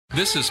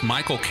This is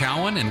Michael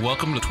Cowan, and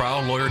welcome to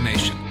Trial Lawyer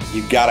Nation.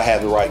 You've got to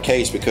have the right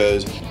case,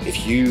 because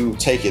if you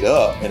take it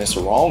up and it's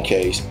the wrong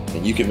case,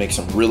 then you can make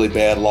some really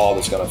bad law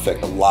that's going to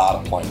affect a lot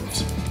of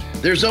plaintiffs.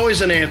 There's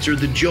always an answer.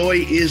 The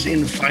joy is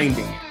in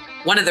finding.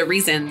 One of the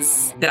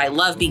reasons that I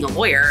love being a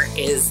lawyer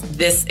is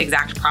this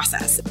exact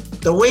process.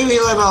 The way we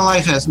live our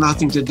life has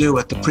nothing to do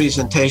with the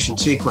presentation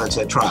sequence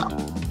at trial.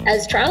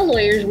 As trial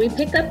lawyers, we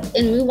pick up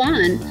and move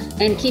on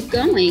and keep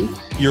going.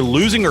 You're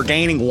losing or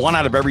gaining 1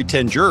 out of every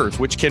 10 jurors,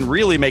 which can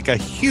really make a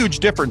huge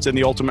difference in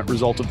the ultimate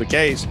result of the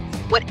case.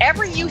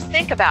 Whatever you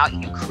think about,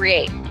 you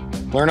create.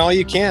 Learn all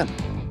you can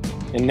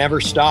and never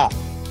stop.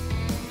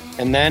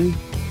 And then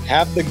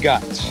have the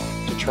guts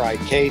to try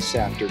case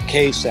after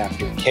case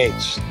after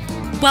case.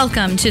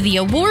 Welcome to the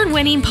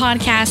award-winning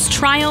podcast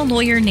Trial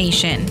Lawyer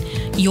Nation,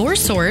 your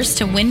source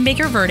to win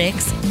bigger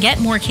verdicts, get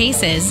more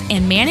cases,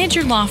 and manage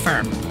your law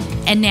firm.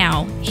 And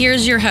now,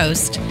 here's your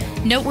host,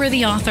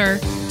 noteworthy author,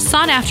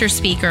 sought-after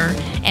speaker,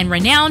 and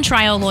renowned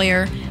trial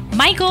lawyer,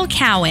 Michael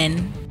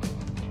Cowan.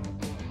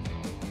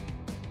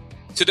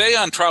 Today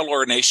on Trial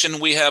Lawyer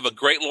Nation, we have a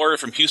great lawyer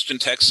from Houston,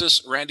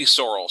 Texas, Randy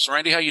Sorrels.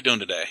 Randy, how you doing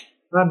today?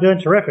 I'm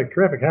doing terrific.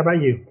 How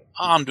about you?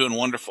 I'm doing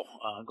wonderful.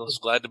 I'm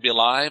just glad to be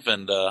alive,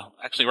 and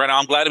actually right now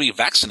I'm glad to be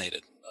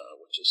vaccinated,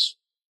 which is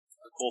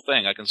a cool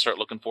thing. I can start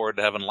looking forward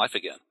to having life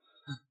again.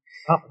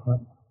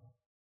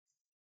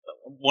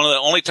 One of the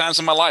only times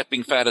in my life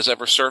being fat has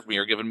ever served me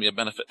or given me a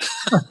benefit.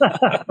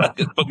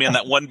 Put me in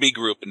that 1B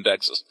group in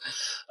Texas.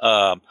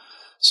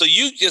 So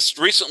you just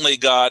recently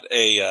got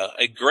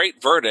a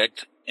great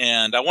verdict,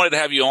 and I wanted to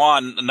have you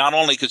on not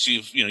only because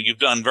you've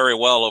done very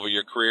well over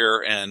your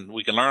career and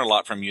we can learn a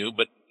lot from you,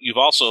 but you've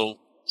also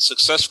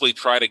successfully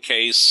tried a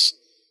case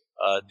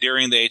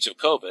during the age of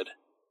COVID.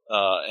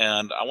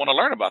 And I want to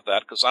learn about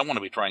that because I want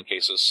to be trying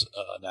cases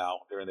now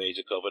during the age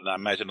of COVID, and I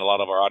imagine a lot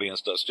of our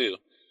audience does too.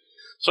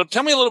 So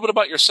tell me a little bit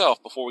about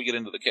yourself before we get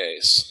into the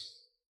case.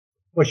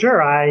 Well,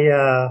 sure.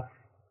 I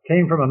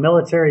came from a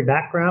military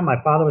background.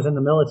 My father was in the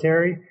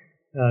military,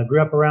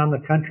 grew up around the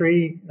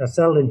country,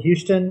 settled in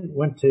Houston,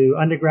 went to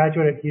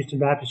undergraduate at Houston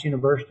Baptist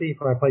University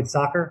where I played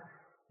soccer,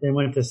 then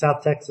went to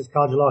South Texas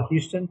College of Law,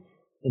 Houston,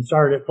 and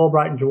started at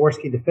Fulbright and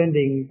Jaworski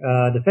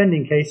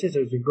defending cases. It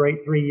was a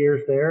great 3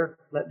 years there.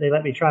 They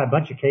let me try a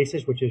bunch of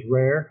cases, which is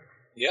rare.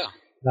 Yeah.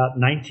 About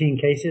 19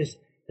 cases.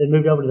 Then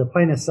moved over to the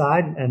plaintiff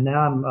side, and now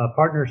I'm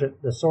partners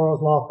at the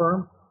Sorrels law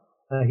firm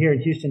here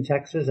in Houston,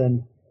 Texas.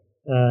 And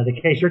the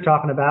case you're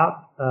talking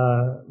about,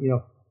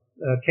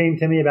 came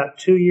to me about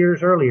 2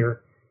 years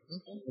earlier.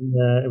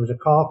 And, it was a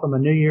call from a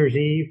New Year's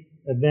Eve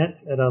event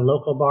at a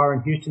local bar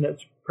in Houston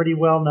that's pretty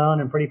well known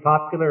and pretty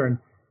popular. And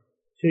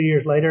 2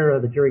 years later,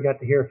 the jury got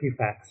to hear a few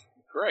facts.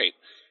 Great.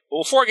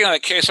 Well, before I get on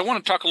that case, I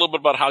want to talk a little bit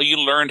about how you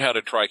learned how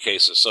to try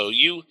cases. So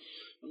you,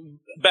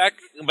 back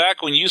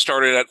when you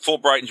started at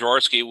Fulbright and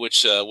Jaworski,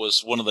 which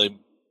was one of the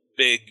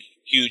big,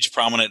 huge,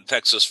 prominent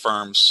Texas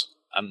firms,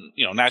 and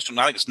national.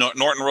 I think it's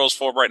Norton Rose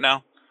Fulbright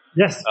now.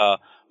 Yes.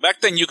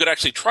 Back then, you could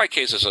actually try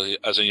cases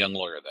as a young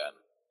lawyer.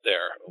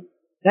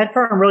 That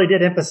firm really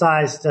did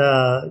emphasize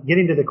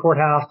getting to the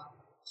courthouse,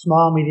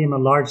 small, medium,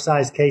 and large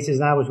size cases,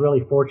 and I was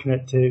really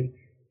fortunate to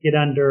get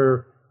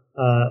under.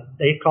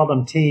 They called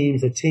them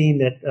teams, a team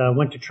that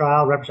went to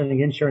trial representing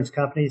insurance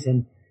companies.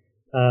 And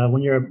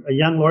when you're a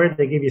young lawyer,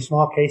 they give you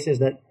small cases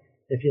that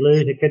if you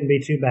lose, it couldn't be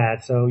too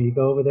bad. So you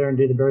go over there and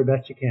do the very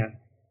best you can.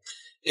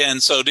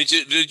 And so did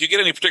you get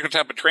any particular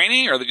type of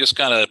training, or they just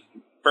kind of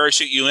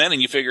parachute you in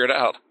and you figure it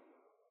out?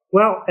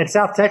 Well, at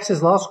South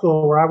Texas Law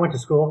School, where I went to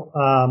school,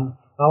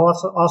 I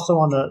was also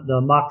on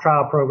the mock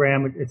trial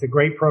program. It's a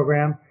great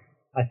program.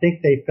 I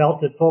think they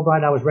felt at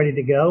Fulbright I was ready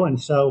to go.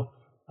 And so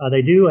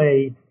they do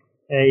a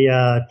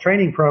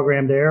training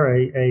program there,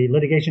 a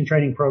litigation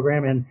training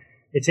program, and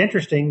it's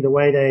interesting the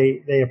way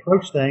they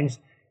approach things.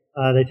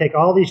 They take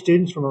all these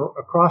students from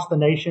across the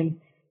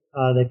nation,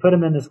 they put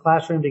them in this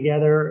classroom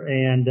together,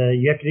 and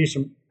you have to do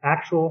some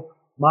actual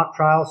mock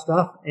trial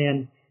stuff.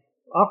 And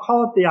I'll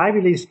call it the Ivy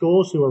League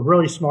schools, who are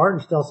really smart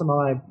and still some of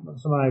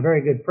my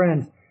very good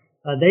friends.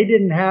 They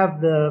didn't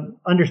have the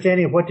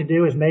understanding of what to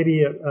do as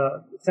maybe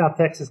a South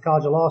Texas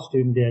College of Law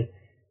student did,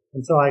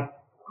 and so I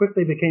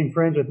quickly became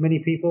friends with many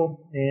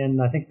people,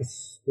 and I think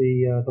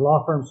the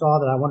law firm saw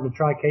that I wanted to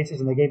try cases,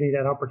 and they gave me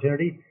that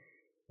opportunity.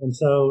 And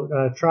so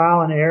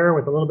trial and error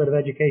with a little bit of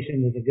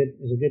education is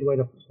a good way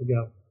to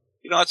go.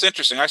 That's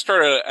interesting. I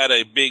started at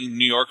a big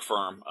New York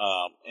firm,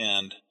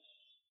 and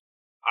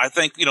I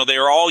think they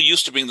are all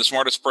used to being the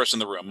smartest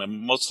person in the room,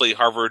 and mostly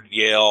Harvard,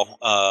 Yale,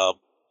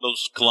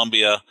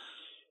 Columbia.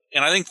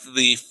 And I think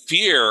the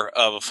fear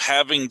of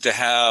having to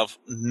have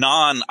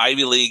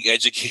non-Ivy League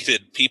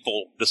educated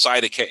people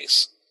decide a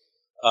case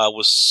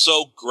was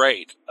so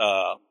great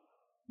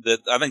that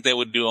I think they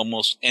would do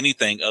almost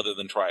anything other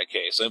than try a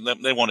case.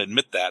 They won't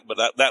admit that, but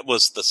that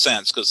was the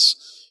sense,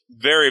 because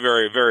very,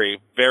 very, very,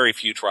 very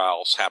few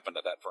trials happened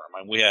at that firm.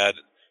 And we had,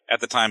 at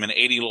the time, an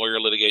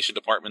 80-lawyer litigation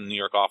department in the New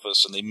York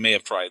office, and they may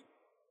have tried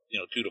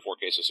 2 to 4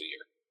 cases a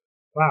year.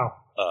 Wow.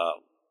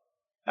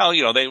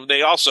 Now,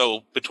 they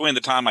also, between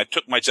the time I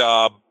took my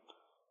job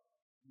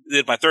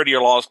did my third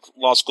year law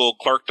school,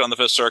 clerked on the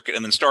Fifth Circuit,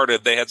 and then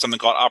started. They had something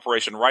called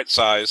Operation Right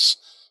Size,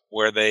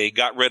 where they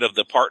got rid of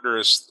the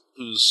partners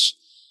whose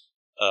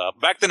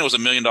back then it was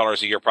 $1 million a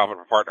year profit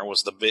per partner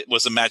was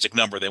the magic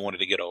number they wanted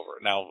to get over.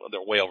 Now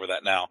they're way over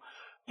that now.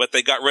 But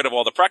they got rid of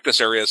all the practice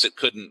areas that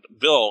couldn't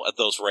bill at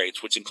those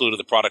rates, which included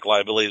the product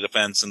liability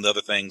defense and the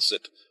other things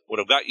that would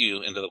have got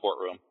you into the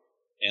courtroom.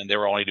 And they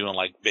were only doing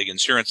like big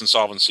insurance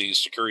insolvencies,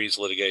 securities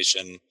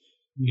litigation,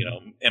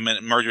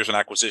 mergers and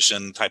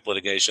acquisition type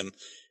litigation.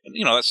 And,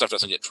 that stuff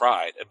doesn't get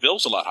tried. It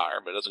bills a lot higher,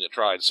 but it doesn't get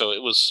tried. So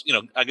it was,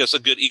 I guess a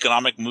good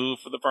economic move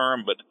for the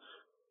firm, but,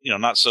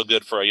 not so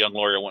good for a young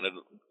lawyer who wanted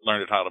to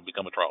learn how to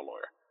become a trial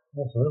lawyer.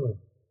 Absolutely.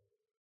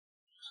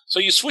 So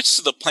you switched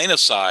to the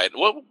plaintiff side.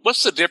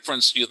 What's the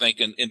difference, do you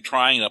think, in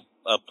trying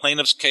a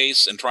plaintiff's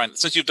case and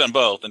since you've done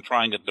both, and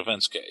trying a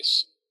defense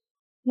case?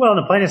 Well, on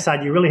the plaintiff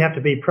side, you really have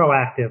to be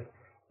proactive.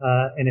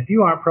 And if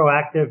you aren't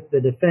proactive,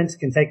 the defense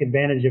can take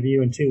advantage of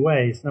you in two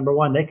ways. Number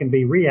one, they can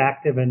be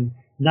reactive and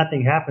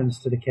nothing happens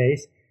to the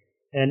case.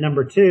 And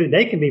number two,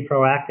 they can be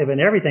proactive and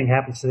everything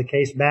happens to the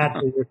case bad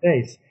for your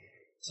case.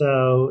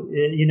 So,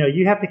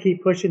 you have to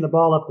keep pushing the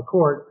ball up the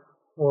court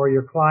or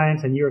your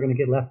clients and you're going to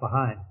get left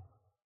behind.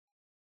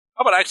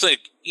 How about actually,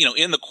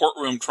 in the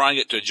courtroom trying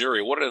it to a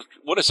jury? What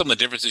are some of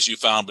the differences you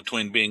found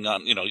between being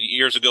on,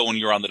 years ago when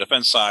you were on the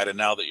defense side and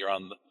now that you're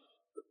on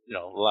the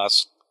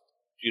last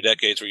few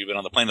decades where you've been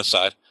on the plaintiff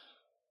side?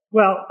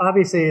 Well,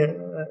 obviously,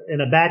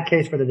 in a bad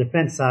case for the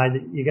defense side,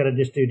 you got to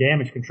just do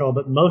damage control.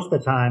 But most of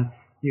the time,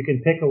 you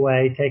can pick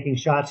away, taking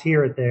shots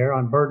here and there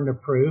on burden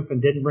of proof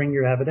and didn't bring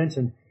your evidence.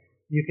 And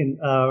you can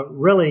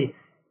really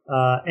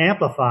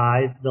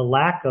amplify the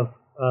lack of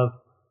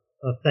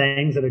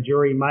things that a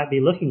jury might be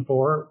looking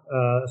for,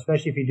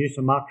 especially if you do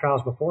some mock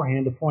trials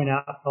beforehand to point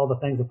out all the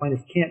things the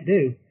plaintiff can't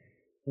do.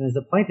 And as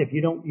a plaintiff,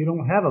 you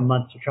don't have a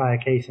month to try a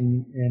case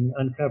and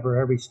uncover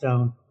every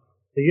stone.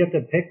 So you have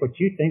to pick what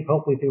you think,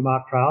 hopefully through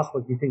mock trials,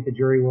 what you think the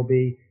jury will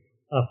be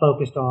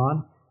focused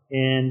on,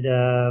 and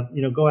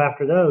go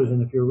after those.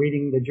 And if you're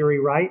reading the jury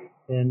right,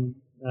 then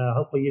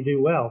hopefully you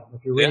do well.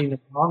 If you're reading it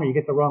wrong or you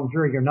get the wrong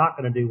jury, you're not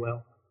going to do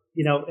well.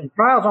 And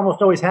trials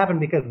almost always happen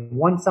because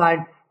one side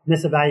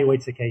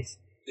misevaluates the case.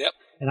 Yep.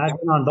 And I've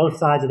been on both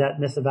sides of that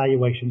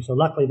misevaluation. So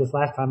luckily this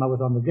last time I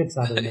was on the good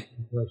side of the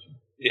misevaluation.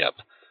 Yep.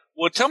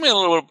 Well, tell me a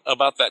little bit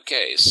about that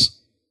case.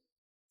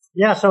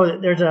 Yeah, so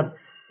there's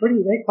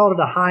they called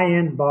it a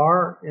high-end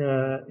bar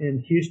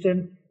in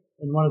Houston,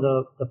 in one of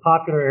the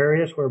popular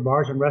areas where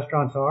bars and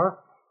restaurants are.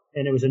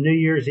 And it was a New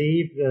Year's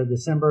Eve,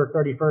 December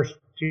 31st,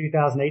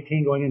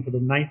 2018, going into the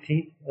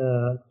 19th,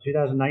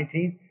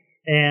 2019.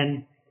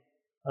 And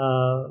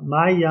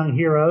my young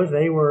heroes,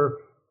 they were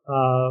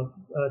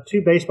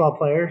two baseball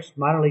players,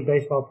 minor league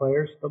baseball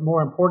players. But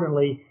more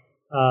importantly,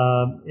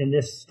 in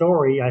this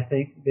story, I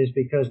think, is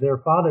because their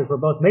fathers were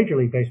both major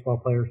league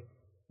baseball players.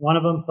 One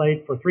of them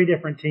played for 3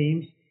 different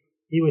teams.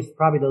 He was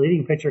probably the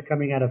leading pitcher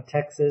coming out of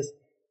Texas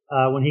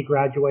when he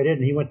graduated,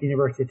 and he went to the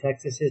University of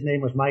Texas. His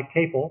name was Mike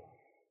Capel,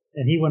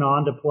 and he went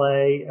on to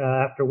play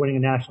after winning a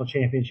national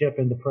championship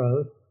in the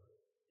pros.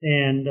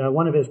 And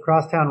one of his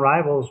crosstown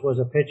rivals was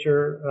a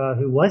pitcher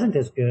who wasn't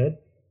as good,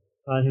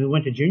 who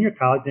went to junior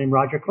college, named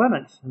Roger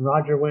Clemens. And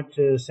Roger went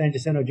to San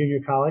Jacinto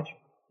Junior College.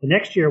 The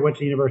next year went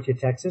to the University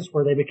of Texas,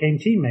 where they became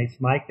teammates,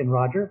 Mike and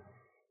Roger,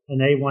 and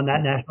they won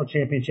that national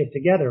championship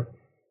together.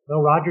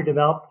 Well, Roger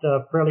developed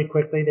fairly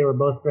quickly. They were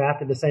both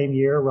drafted the same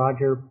year.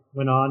 Roger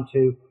went on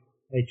to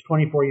a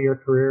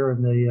 24-year career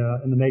in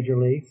the major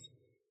leagues,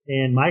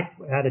 and Mike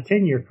had a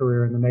 10-year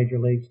career in the major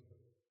leagues.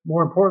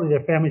 More importantly,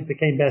 their families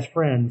became best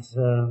friends.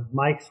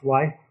 Mike's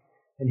wife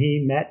and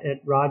he met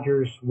at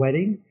Roger's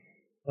wedding.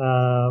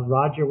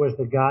 Roger was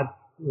the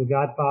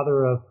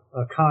godfather of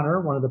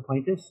Connor, one of the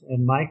plaintiffs,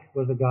 and Mike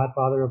was the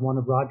godfather of one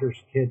of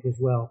Roger's kids as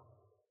well.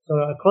 So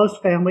a close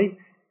family,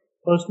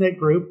 close-knit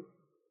group.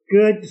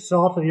 Good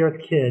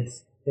salt-of-the-earth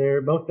kids.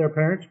 Both their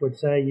parents would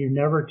say, you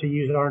never to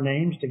use our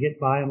names to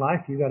get by in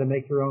life. You got to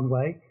make your own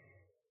way.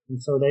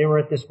 And so they were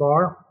at this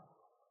bar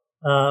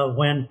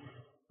when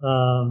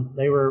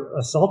they were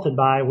assaulted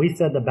by, we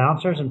said, the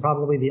bouncers and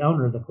probably the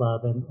owner of the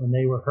club, and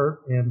they were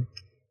hurt, and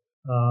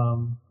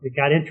it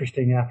got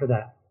interesting after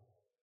that.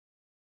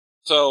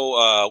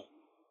 So,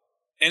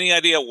 any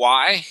idea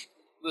why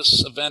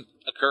this event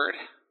occurred?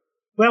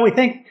 Well, we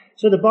think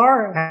so. The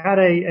bar had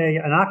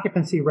an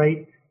occupancy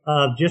rate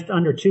of just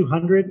under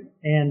 200,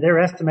 and their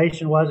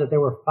estimation was that there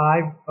were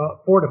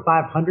 400 to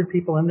 500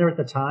 people in there at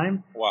the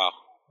time. Wow.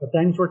 But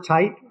things were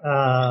tight.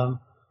 There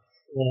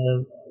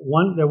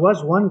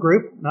was one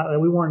group that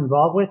we weren't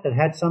involved with that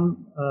had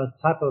some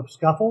type of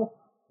scuffle,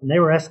 and they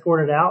were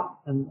escorted out,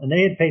 and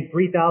they had paid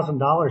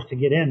 $3,000 to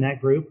get in,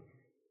 that group,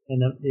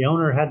 and the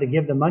owner had to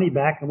give the money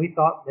back, and we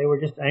thought they were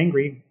just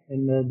angry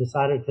and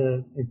decided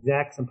to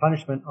exact some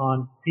punishment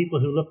on people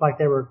who looked like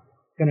they were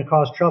going to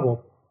cause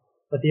trouble.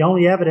 But the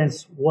only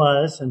evidence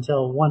was,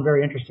 until one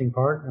very interesting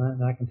part,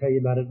 and I can tell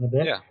you about it in a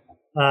bit,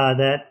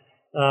 that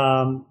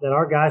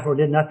our guys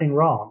did nothing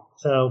wrong.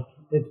 So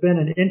it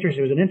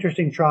was an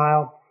interesting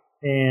trial,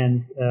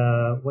 and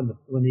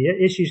when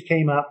the issues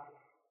came up,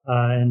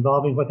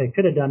 involving what they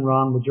could have done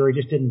wrong. The jury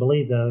just didn't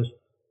believe those.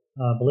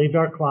 Believed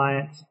our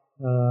clients,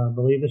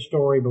 believed the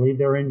story, believed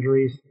their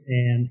injuries,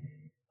 and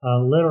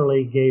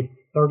literally gave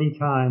 30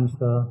 times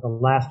the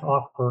last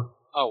offer.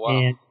 Oh wow!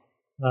 And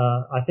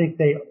I think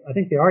they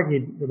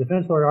argued. The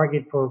defense lawyer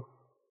argued for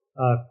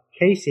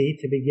Casey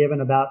to be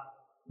given about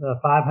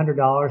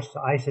 $500 to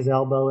ice his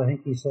elbow, I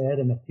think he said,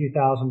 and a few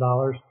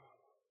 $1,000s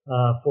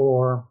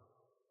for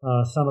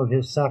some of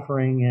his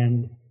suffering,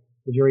 and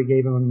the jury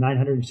gave him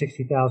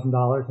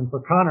 $960,000. And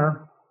for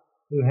Connor,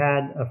 who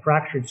had a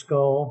fractured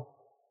skull,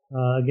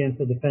 again,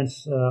 the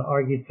defense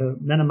argued to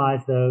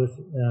minimize those,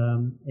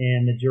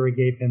 and the jury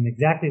gave him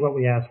exactly what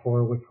we asked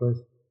for, which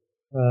was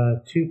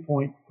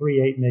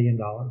 $2.38 million.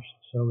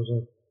 So it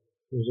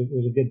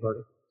was a good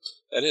verdict.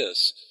 That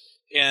is.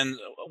 And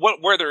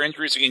what were their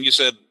injuries again? You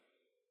said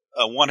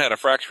one had a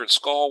fractured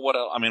skull. What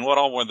else? I mean, what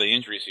all were the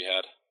injuries he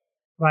had?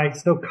 Right.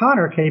 So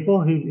Connor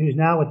Capel, who's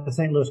now with the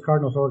St. Louis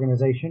Cardinals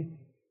organization,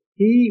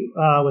 he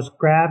was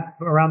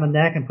grabbed around the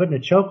neck and put in a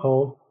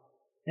chokehold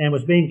and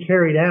was being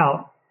carried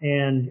out.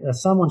 And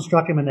someone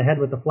struck him in the head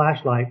with a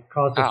flashlight,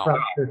 caused a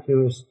fracture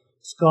to his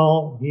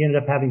skull. He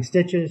ended up having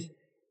stitches,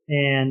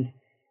 and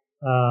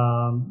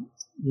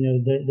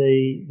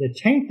the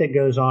taint that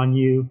goes on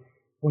you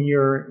when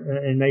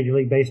you're in Major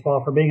League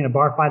Baseball for being in a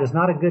bar fight is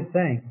not a good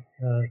thing.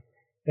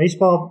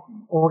 Baseball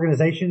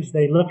organizations,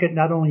 they look at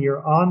not only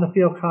your on the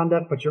field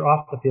conduct, but your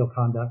off the field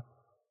conduct.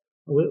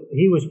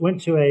 He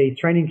went to a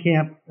training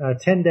camp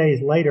 10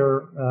 days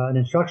later, an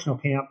instructional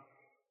camp,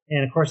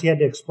 and of course he had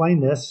to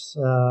explain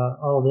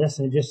all this,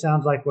 and it just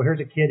sounds like, well, here's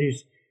a kid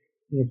who's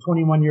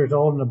 21 years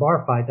old in a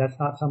bar fight. That's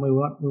not something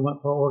we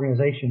want for our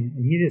organization.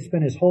 And he just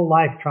spent his whole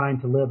life trying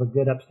to live a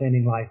good,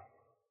 upstanding life.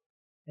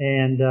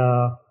 And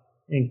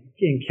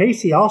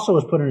Casey also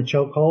was put in a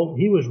chokehold.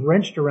 He was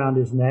wrenched around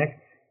his neck.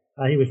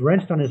 He was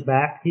wrenched on his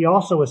back. He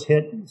also was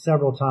hit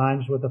several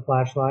times with a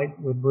flashlight,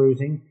 with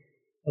bruising.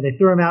 And they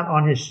threw him out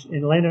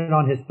and landed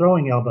on his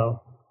throwing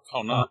elbow.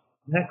 Oh, no.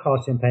 That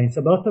caused him pain.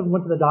 So both of them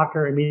went to the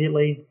doctor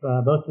immediately,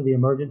 both to the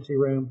emergency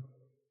room.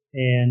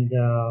 And,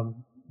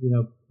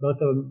 both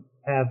of them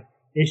have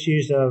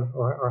issues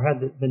or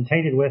had been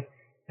tainted with,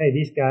 hey,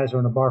 these guys are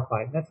in a bar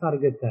fight. That's not a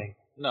good thing.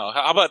 No.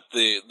 How about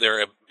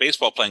their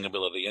baseball playing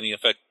ability? Any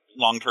effect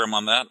long-term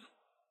on that?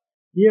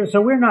 Yeah,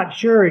 so we're not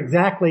sure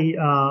exactly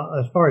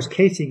as far as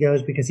Casey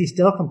goes, because he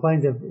still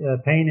complains of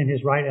pain in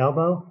his right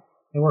elbow,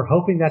 and we're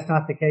hoping that's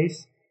not the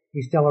case.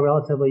 He's still a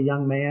relatively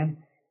young man.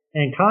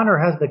 And Connor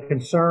has the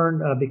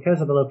concern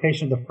because of the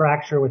location of the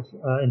fracture with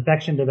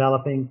infection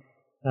developing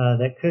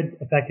that could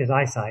affect his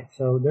eyesight.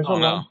 So there's a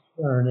lot of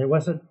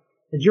concern.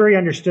 The jury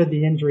understood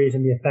the injuries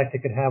and the effect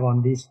it could have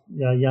on these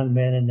young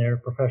men in their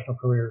professional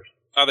careers.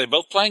 Are they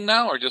both playing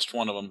now, or just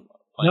one of them?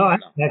 No,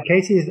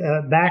 Casey's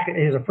back.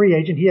 He's a free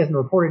agent. He hasn't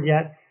reported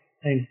yet.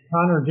 And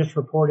Connor just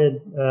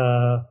reported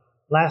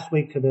last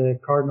week to the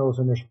Cardinals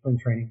in their spring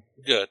training.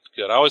 Good.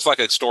 I always like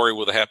a story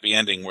with a happy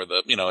ending where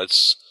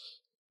it's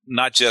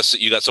not just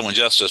that you got someone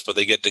justice, but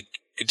they get to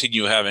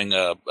continue having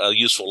a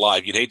useful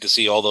life. You'd hate to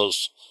see all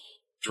those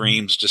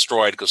dreams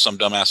destroyed because some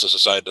dumbass has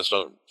decided to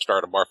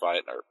start a bar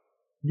fight.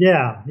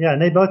 Yeah,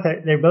 and they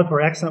both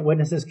were excellent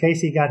witnesses.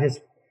 Casey got his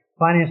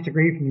finance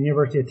degree from the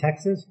University of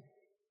Texas,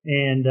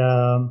 and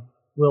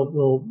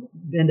will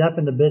end up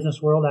in the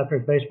business world after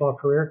his baseball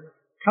career.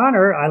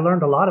 Connor, I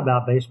learned a lot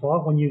about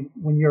baseball.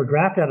 When you're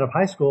drafted out of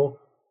high school,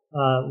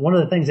 one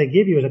of the things they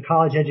give you is a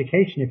college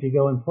education if you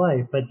go and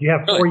play, but you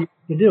have 4 years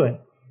to do it.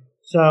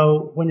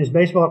 So when his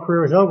baseball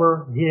career is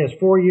over, he has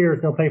 4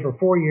 years. They'll pay for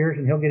 4 years,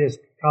 and he'll get his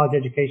college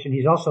education.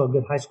 He's also a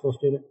good high school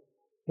student.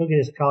 He'll get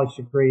his college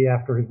degree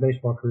after his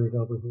baseball career is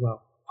over as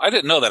well. I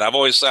didn't know that. I've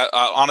always,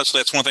 honestly,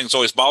 that's one thing that's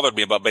always bothered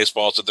me about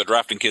baseball is that they're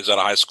drafting kids out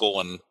of high school,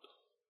 and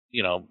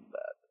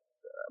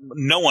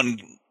no one,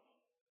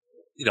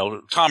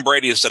 Tom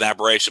Brady is an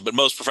aberration, but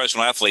most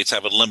professional athletes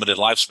have a limited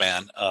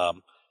lifespan.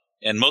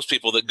 And most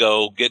people that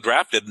get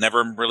drafted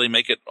never really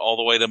make it all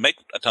the way to make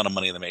a ton of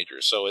money in the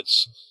majors. So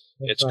it's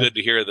good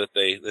to hear that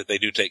they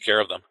do take care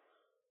of them.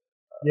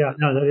 Yeah,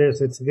 no, that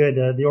is. It's good.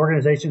 The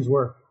organizations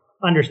were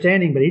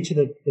understanding, but each of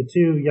the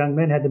two young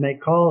men had to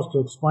make calls to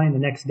explain the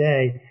next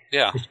day.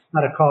 Yeah. It's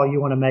not a call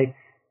you want to make.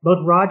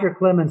 Both Roger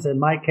Clemens and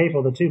Mike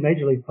Capel, the two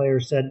major league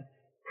players, said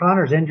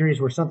Connor's injuries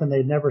were something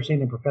they'd never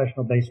seen in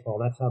professional baseball.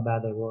 That's how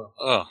bad they were.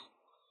 Oh.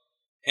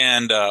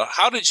 And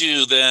how did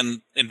you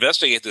then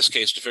investigate this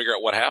case to figure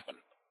out what happened?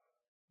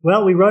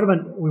 Well, we wrote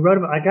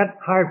him. I got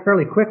hired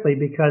fairly quickly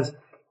because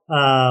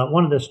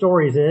one of the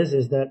stories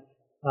is that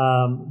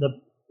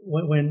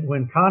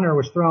when Connor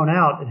was thrown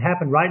out, it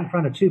happened right in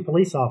front of two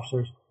police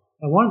officers.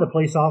 And one of the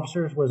police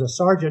officers was a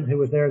sergeant who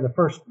was there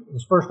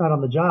his first night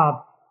on the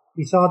job.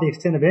 He saw the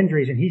extent of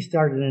injuries, and he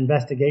started an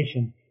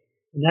investigation.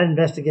 And that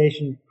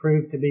investigation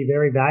proved to be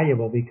very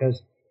valuable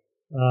because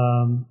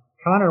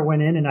Connor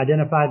went in and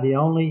identified the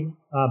only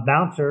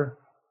bouncer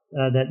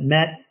that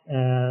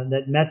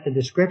met the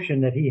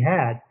description that he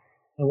had.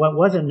 And what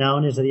wasn't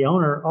known is that the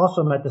owner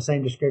also met the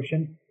same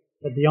description,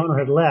 but the owner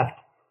had left.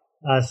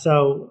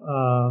 So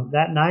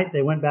that night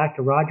they went back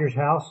to Roger's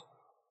house,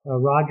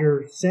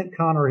 Roger sent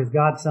Connor, his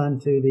godson,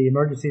 to the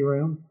emergency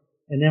room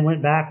and then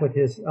went back with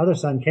his other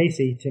son,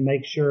 Casey, to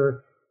make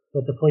sure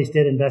that the police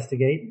did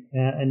investigate,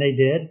 and they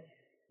did.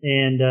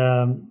 And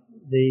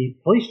the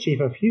police chief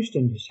of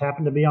Houston just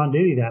happened to be on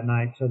duty that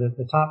night, so that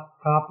the top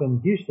cop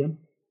in Houston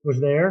was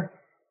there.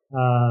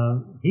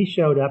 He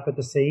showed up at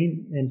the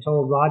scene and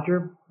told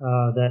Roger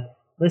that,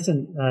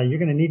 listen, you're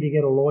going to need to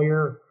get a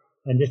lawyer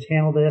and just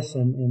handle this,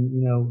 and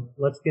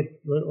let's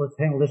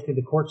handle this through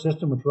the court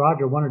system, which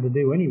Roger wanted to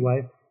do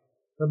anyway.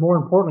 But more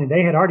importantly,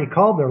 they had already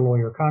called their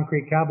lawyer.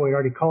 Concrete Cowboy had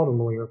already called a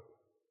lawyer.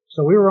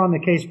 So we were on the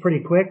case pretty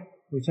quick.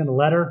 We sent a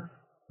letter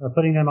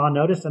putting them on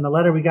notice, and the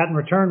letter we got in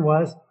return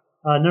was,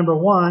 number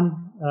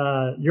one,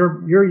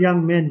 your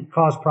young men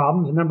caused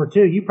problems, and number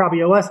two, you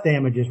probably owe us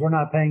damages. We're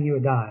not paying you a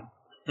dime.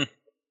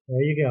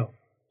 There you go.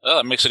 Well,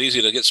 it makes it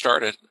easy to get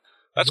started.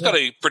 That's got to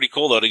be pretty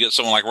cool, though, to get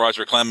someone like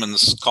Roger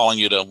Clemens calling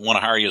you to want to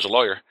hire you as a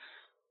lawyer.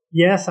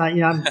 Yes,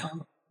 I'm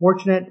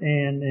fortunate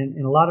and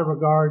in a lot of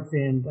regards,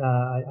 and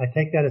I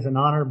take that as an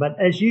honor.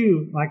 But as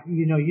you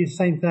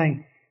same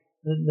thing.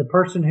 The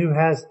person who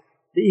has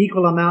the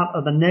equal amount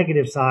of the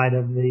negative side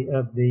of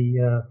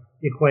the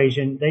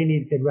equation, they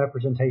need good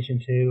representation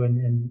too,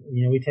 and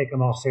we take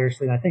them all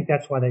seriously. And I think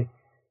that's why they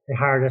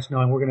hired us,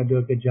 knowing we're going to do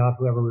a good job,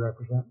 whoever we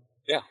represent.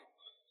 Yeah.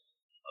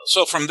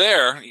 So from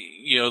there,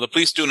 the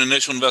police do an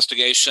initial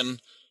investigation.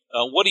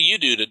 What do you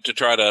do to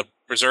try to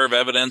preserve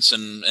evidence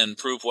and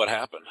prove what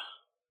happened?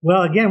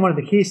 Well, again, one of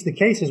the keys to the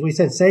case is we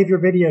said save your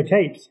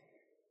videotapes,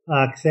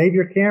 save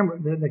your camera,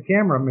 the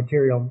camera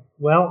material.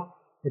 Well,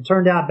 it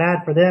turned out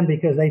bad for them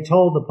because they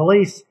told the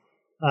police,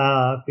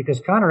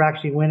 because Connor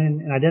actually went in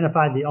and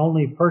identified the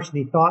only person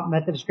he thought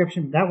met the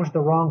description. That was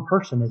the wrong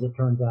person, as it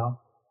turns out.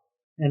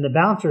 And the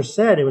bouncer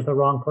said it was the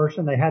wrong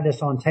person. They had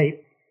this on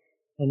tape.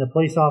 And the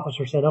police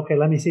officer said, okay,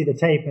 let me see the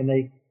tape. And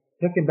they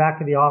took him back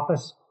to the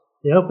office.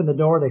 They opened the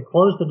door. They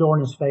closed the door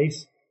in his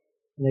face.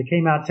 And they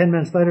came out 10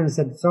 minutes later and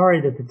said,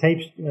 sorry that the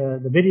tapes,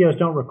 the videos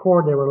don't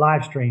record. They were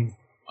live streamed.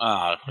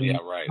 Yeah,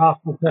 right. The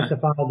officer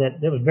testified that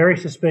it was very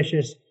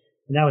suspicious.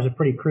 And that was a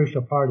pretty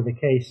crucial part of the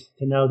case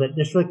to know that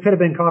this could have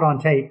been caught on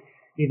tape.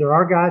 Either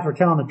our guys were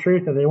telling the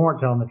truth or they weren't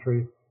telling the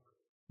truth.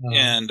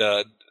 And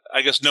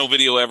I guess no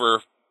video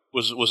ever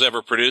was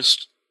ever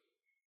produced.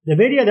 The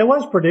video that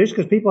was produced,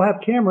 because people have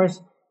cameras,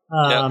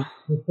 was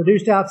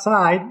produced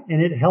outside,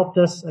 and it helped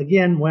us,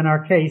 again, win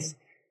our case,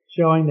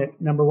 showing that,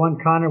 number one,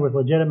 Connor was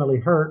legitimately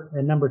hurt,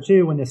 and number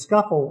two, when the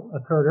scuffle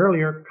occurred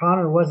earlier,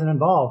 Connor wasn't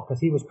involved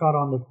because he was caught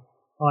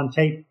on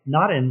tape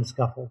not in the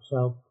scuffle.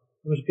 So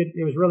it was good.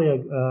 It was really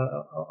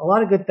a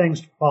lot of good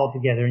things fall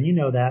together, and you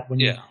know that when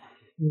you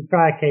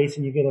try a case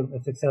and you get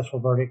a successful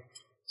verdict.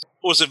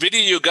 Was the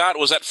video you got,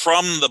 was that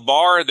from the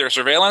bar, their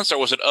surveillance, or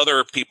was it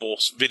other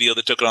people's video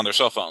that took it on their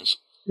cell phones?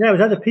 Yeah, it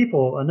was other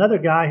people. Another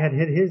guy had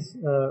hit his,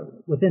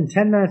 within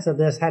 10 minutes of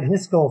this, had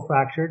his skull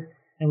fractured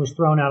and was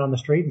thrown out on the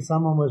street, and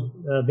someone was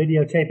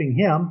videotaping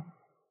him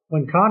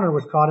when Connor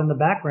was caught in the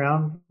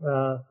background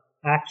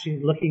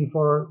actually looking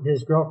for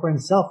his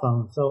girlfriend's cell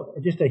phone. So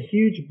just a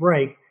huge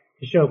break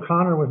to show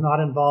Connor was not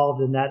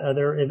involved in that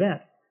other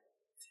event.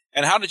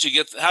 And how did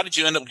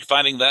you end up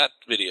finding that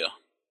video?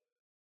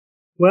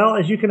 Well,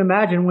 as you can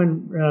imagine,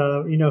 when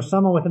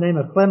someone with the name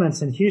of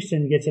Clements in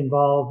Houston gets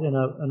involved in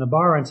a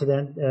bar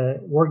incident,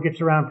 word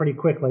gets around pretty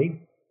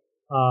quickly.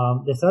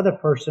 This other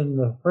person,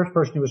 the first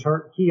person who was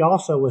hurt, he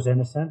also was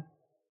innocent.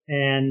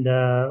 And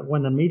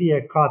when the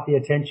media caught the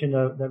attention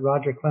that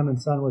Roger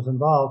Clemens' son was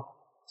involved,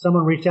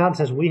 someone reached out and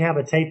says, "We have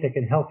a tape that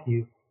can help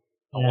you."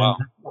 And wow,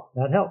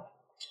 that helped.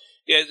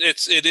 Yeah,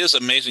 it is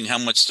amazing how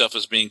much stuff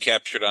is being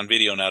captured on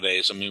video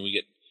nowadays. I mean, we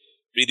get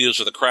videos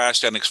of the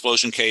crash and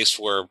explosion case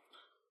where,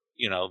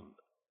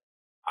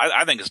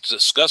 I think it's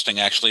disgusting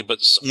actually, but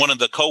one of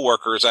the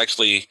coworkers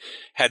actually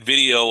had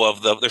video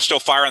of there's still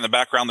fire in the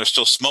background. There's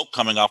still smoke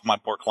coming off my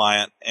poor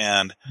client,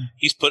 and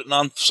he's putting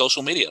on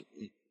social media.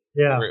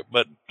 Yeah.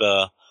 But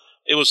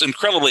it was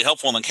incredibly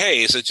helpful in the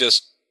case.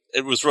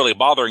 It was really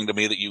bothering to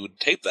me that you would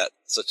tape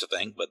such a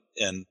thing,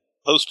 and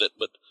post it.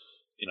 But,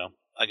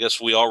 I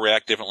guess we all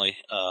react differently.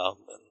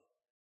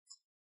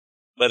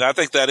 But I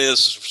think that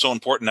is so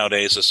important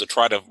nowadays, is to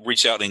try to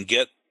reach out and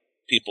get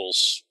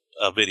people's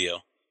video.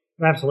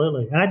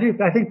 Absolutely. And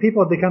I think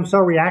people have become so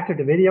reactive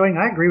to videoing.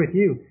 I agree with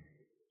you.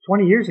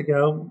 20 years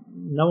ago,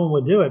 no one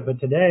would do it, but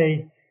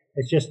today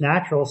it's just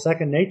natural,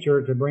 second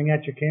nature to bring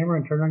out your camera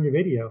and turn on your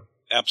video.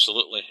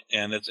 Absolutely.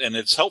 And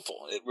it's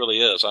helpful. It really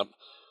is.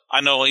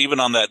 I know even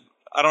on that,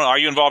 I don't know, are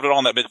you involved at all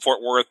in that big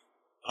Fort Worth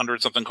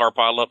 100-something car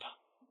pileup?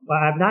 Well,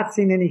 I've not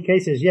seen any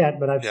cases yet,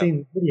 but I've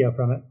seen video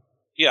from it.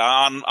 Yeah,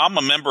 I'm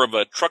a member of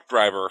a truck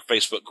driver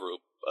Facebook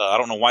group. I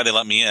don't know why they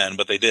let me in,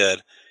 but they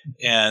did.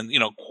 And,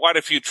 quite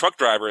a few truck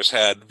drivers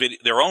had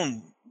their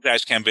own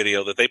dash cam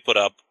video that they put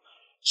up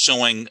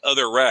showing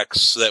other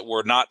wrecks that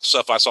were not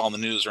stuff I saw on the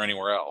news or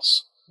anywhere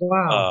else.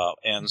 Wow.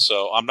 And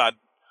so I'm not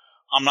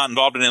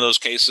involved in any of those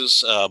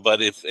cases.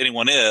 But if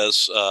anyone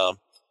is,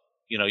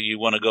 you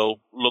want to go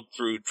look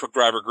through truck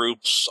driver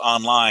groups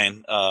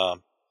online,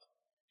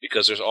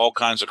 because there's all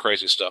kinds of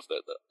crazy stuff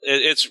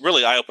it's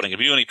really eye-opening. If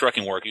you do any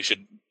trucking work, you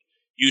should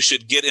you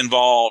should get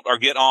involved or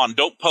get on.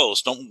 Don't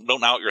post.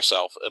 Don't out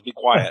yourself. Be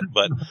quiet.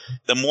 But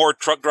the more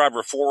truck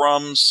driver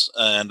forums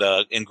and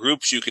in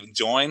groups you can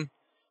join,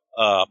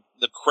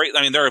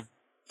 they're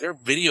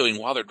videoing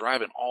while they're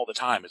driving all the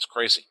time. It's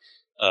crazy.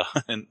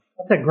 And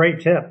that's a great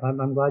tip.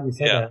 I'm glad you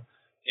said that.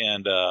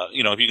 And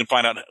if you can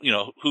find out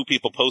who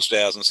people post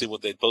as and see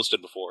what they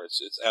posted before,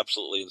 it's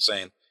absolutely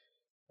insane.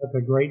 That's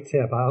a great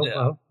tip. I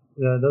hope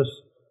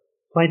those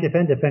plaintiff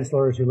and defense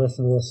lawyers who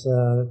listen to this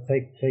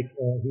take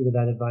heed of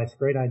that advice.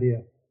 Great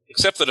idea.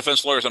 Except the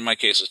defense lawyers on my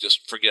cases,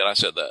 just forget I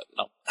said that.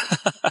 No,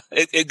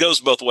 it goes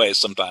both ways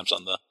sometimes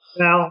on the.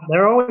 Well,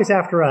 they're always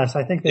after us.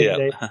 I think they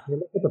look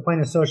at the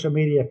plaintiff's social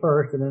media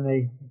first, and then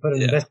they put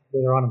an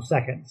investigator on them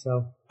second.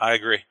 So I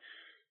agree.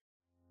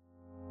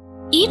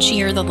 Each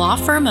year, the law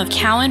firm of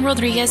Cowan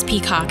Rodriguez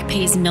Peacock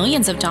pays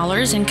millions of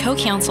dollars in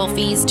co-counsel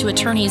fees to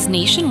attorneys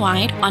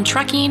nationwide on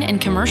trucking and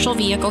commercial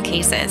vehicle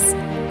cases.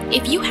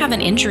 If you have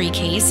an injury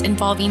case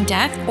involving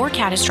death or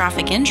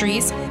catastrophic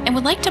injuries and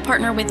would like to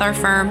partner with our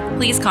firm,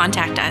 please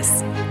contact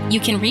us.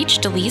 You can reach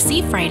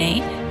DeLisi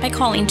Friday by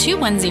calling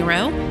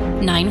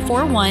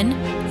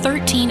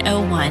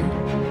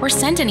 210-941-1301 or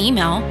send an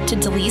email to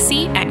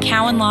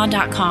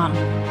delisi@cowanlaw.com.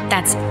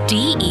 That's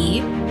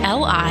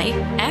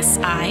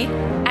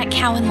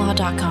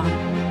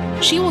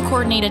DELISI@cowanlaw.com. She will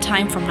coordinate a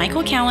time for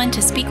Michael Cowan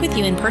to speak with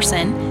you in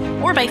person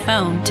or by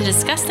phone to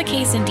discuss the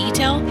case in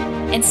detail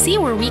and see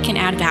where we can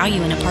add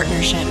value in a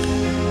partnership.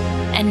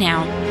 And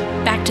now,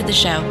 back to the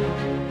show.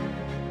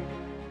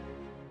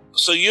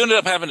 So you ended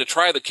up having to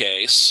try the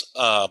case.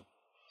 Tell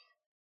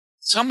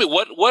me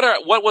what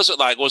was it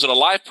like? Was it a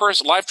live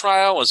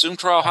trial, a Zoom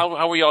trial?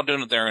 How were y'all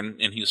doing it there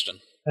in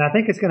Houston? And I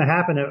think it's going to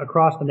happen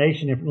across the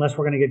nation unless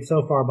we're going to get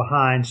so far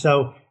behind.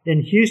 So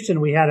in Houston,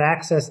 we had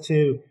access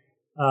to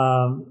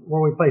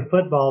where we play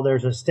football.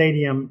 There's a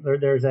stadium.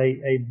 There's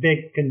a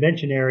big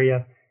convention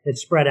area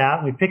that's spread out.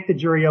 And we picked the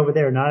jury over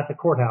there, not at the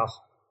courthouse.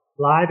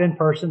 Live in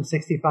person,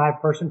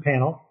 65-person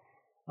panel.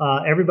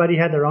 Everybody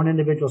had their own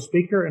individual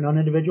speaker and own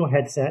individual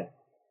headset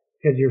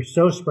because you're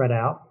so spread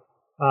out.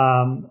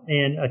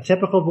 And a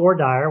typical voir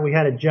dire. We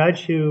had a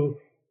judge who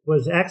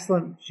was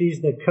excellent.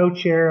 She's the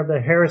co-chair of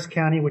the Harris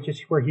County, which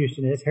is where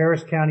Houston is,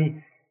 Harris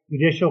County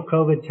Judicial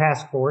COVID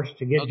Task Force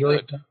to get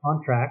juries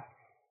on track.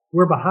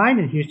 We're behind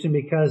in Houston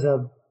because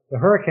of the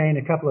hurricane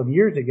a couple of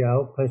years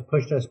ago has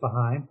pushed us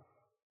behind.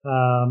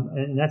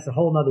 And that's a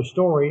whole nother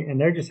story. And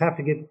they just have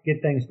to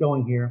get things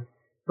going here.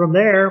 From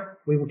there,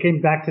 we came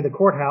back to the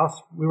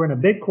courthouse. We were in a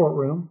big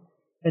courtroom,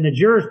 and the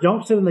jurors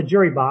don't sit in the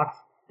jury box.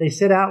 They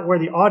sit out where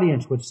the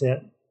audience would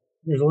sit.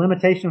 There's a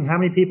limitation on how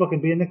many people can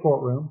be in the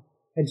courtroom.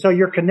 And so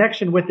your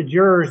connection with the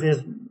jurors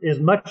is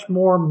much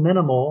more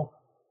minimal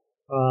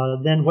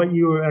than what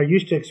you are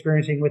used to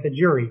experiencing with a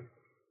jury.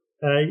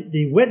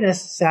 The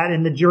witness sat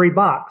in the jury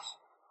box.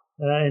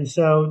 And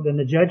so then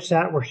the judge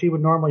sat where she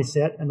would normally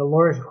sit, and the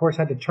lawyers, of course,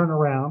 had to turn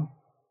around.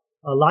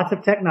 Lots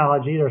of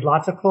technology. There's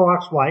lots of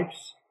Clorox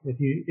wipes.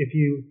 If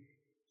you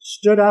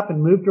stood up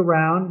and moved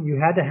around, you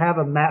had to have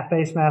a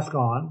face mask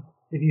on.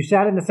 If you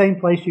sat in the same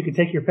place, you could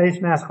take your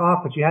face mask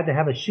off, but you had to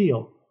have a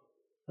shield.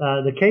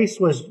 The case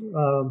was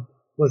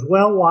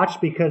well watched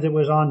because it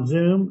was on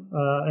Zoom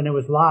and it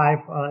was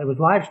live. It was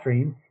live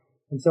streamed,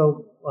 and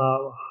so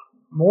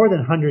more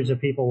than hundreds of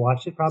people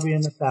watched it, probably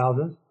in the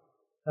thousands,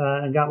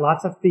 and got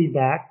lots of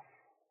feedback.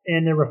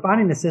 And they're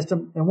refining the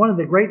system. And one of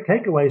the great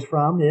takeaways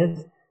from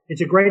is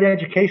it's a great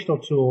educational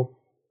tool.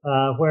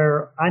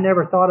 Where I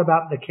never thought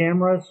about the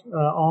cameras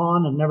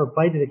on and never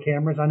played to the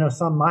cameras. I know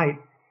some might,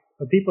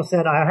 but people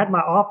said I had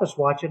my office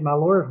watch it, my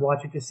lawyers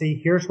watch it to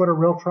see here's what a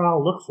real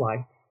trial looks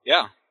like.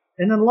 Yeah.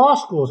 And then law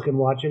schools can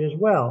watch it as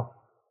well.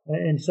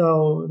 And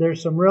so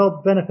there's some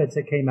real benefits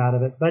that came out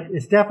of it, but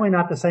it's definitely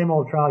not the same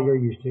old trial you're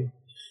used to.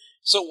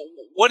 So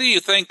what do you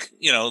think,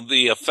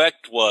 the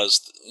effect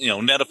was,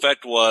 net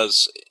effect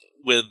was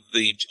with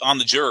on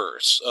the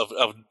jurors of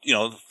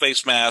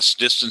face masks,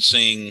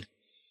 distancing,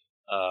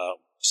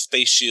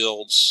 face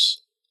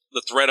shields,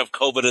 the threat of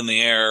COVID in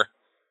the air?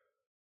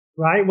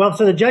 Right. Well,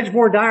 so the judge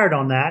voir dired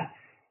on that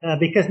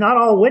because not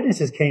all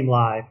witnesses came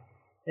live.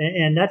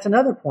 And that's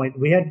another point.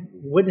 We had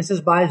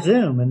witnesses by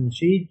Zoom, and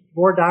she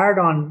voir dired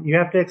on you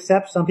have to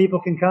accept some people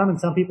can come and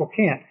some people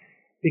can't.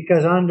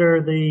 Because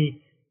under the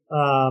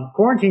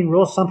quarantine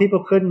rules, some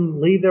people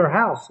couldn't leave their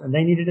house, and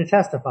they needed to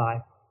testify.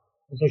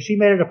 And so she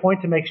made it a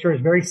point to make sure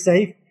it's very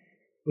safe.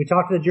 We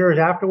talked to the jurors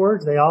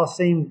afterwards. They all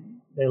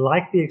they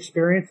liked the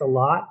experience a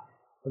lot.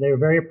 They were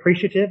very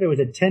appreciative. It was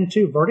a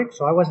 10-2 verdict,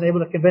 so I wasn't able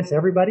to convince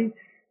everybody,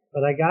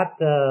 but I got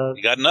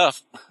you got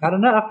enough. Got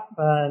enough,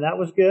 and that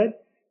was good.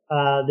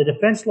 The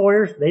defense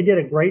lawyers, they did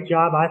a great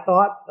job, I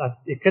thought.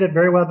 It could have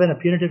very well been a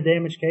punitive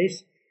damage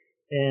case,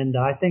 and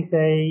I think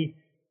they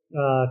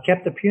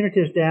kept the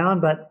punitives down.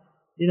 But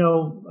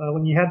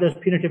when you have those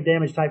punitive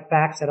damage type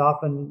facts, that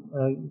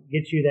often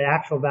gets you the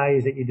actual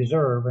values that you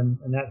deserve, and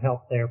that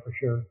helped there for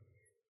sure.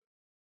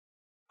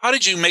 How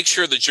did you make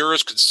sure the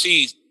jurors could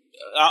see?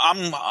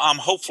 I'm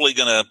hopefully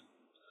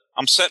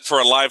I'm set for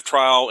a live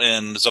trial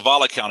in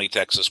Zavala County,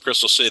 Texas,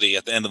 Crystal City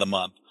at the end of the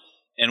month.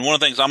 And one of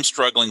the things I'm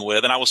struggling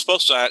with, and I was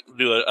supposed to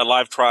do a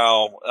live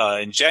trial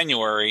in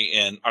February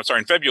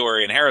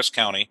in Harris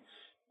County.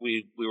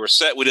 We were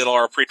set. We did all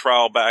our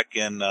pretrial back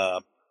in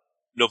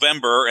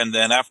November, and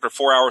then after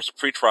 4 hours of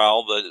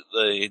pretrial,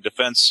 the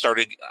defense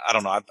started. I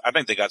don't know. I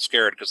think they got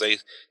scared because they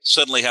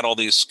suddenly had all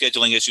these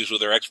scheduling issues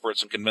with their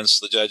experts and convinced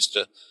the judge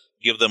to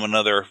give them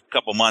another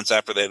couple months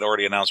after they'd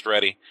already announced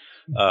ready.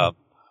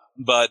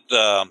 But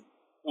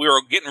we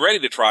were getting ready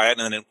to try it,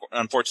 and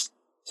then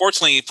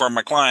fortunately for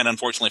my client,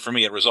 unfortunately for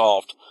me, it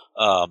resolved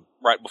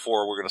right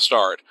before we're going to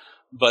start.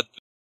 But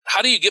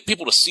how do you get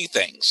people to see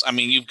things? I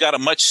mean, you've got a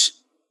much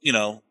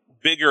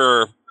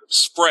bigger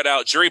spread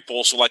out jury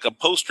pool, so like a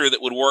poster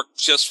that would work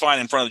just fine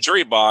in front of the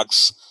jury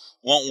box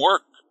won't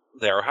work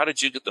there. How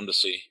did you get them to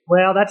see?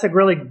 Well, that's a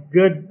really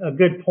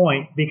good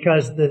point,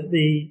 because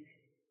the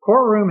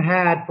courtroom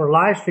had, for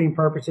live stream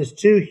purposes,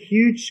 2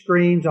 huge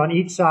screens on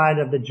each side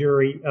of the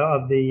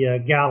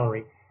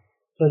gallery,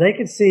 so they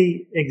could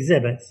see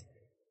exhibits,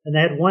 and they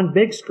had one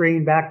big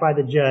screen back by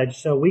the judge,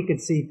 so we could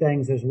see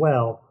things as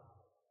well.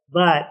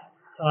 But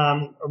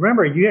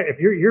remember, if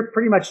you're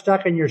pretty much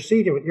stuck in your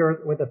seat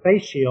with a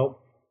face shield.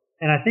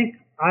 And I think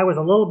I was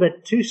a little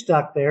bit too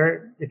stuck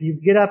there. If you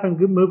get up and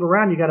move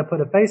around, you got to put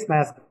a face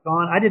mask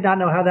on. I did not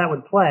know how that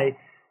would play.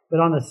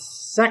 But on the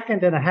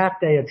second and a half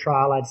day of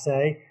trial, I'd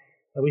say,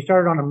 we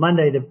started on a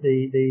Monday,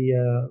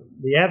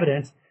 the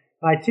evidence.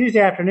 By Tuesday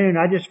afternoon,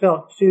 I just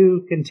felt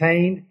too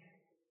contained.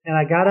 And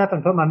I got up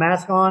and put my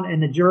mask on,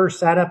 and the jurors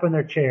sat up in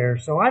their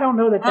chairs. So I don't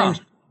know that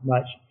things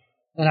much.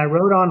 And I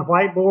wrote on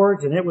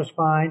whiteboards, and it was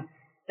fine.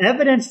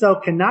 Evidence, though,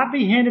 cannot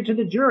be handed to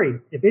the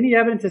jury. If any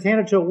evidence is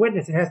handed to a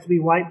witness, it has to be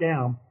wiped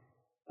down.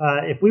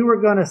 If we were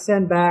going to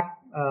send back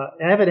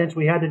evidence,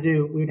 we'd have to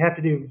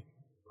do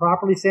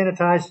properly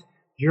sanitized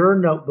juror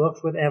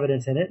notebooks with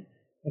evidence in it.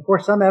 Of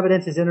course, some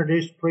evidence is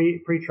introduced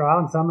pre-trial,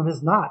 and some of it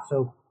is not.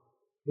 So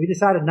we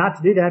decided not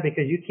to do that,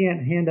 because you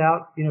can't hand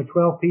out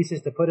 12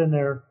 pieces to put in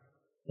their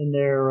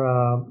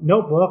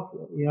notebook.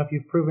 If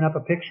you've proven up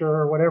a picture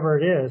or whatever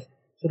it is.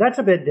 So that's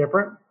a bit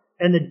different.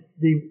 And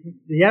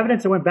the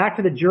evidence that went back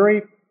to the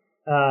jury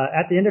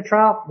at the end of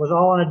trial was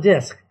all on a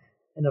disc,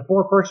 and the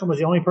foreperson was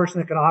the only person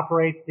that could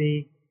operate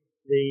the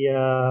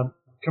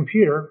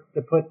computer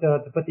to put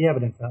the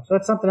evidence out. So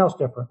that's something else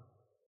different.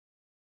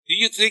 Do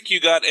you think you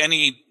got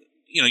any?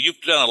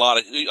 You've done a lot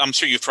of. I'm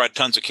sure you've tried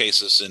tons of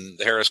cases in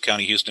the Harris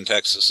County, Houston,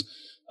 Texas.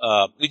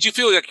 Did you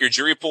feel like your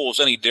jury pool was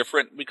any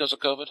different because of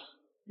COVID?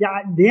 Yeah,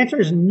 the answer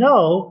is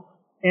no.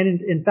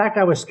 And in fact,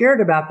 I was scared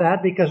about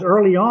that, because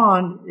early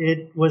on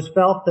it was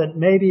felt that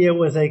maybe it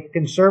was a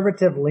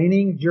conservative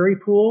leaning jury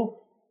pool.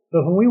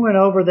 But when we went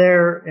over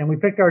there and we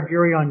picked our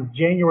jury on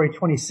January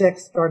 26th,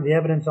 started the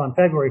evidence on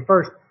February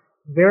 1st,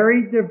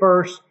 very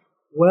diverse,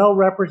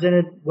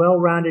 well-represented,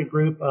 well-rounded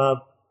group of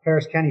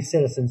Harris County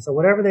citizens. So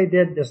whatever they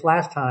did this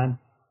last time,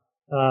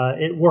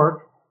 it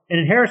worked. And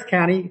in Harris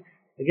County,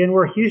 again,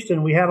 we're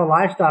Houston, we have a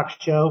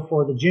livestock show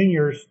for the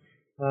juniors,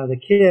 the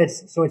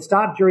kids. So it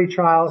stopped jury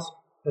trials,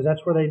 because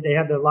that's where they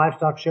have the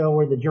livestock show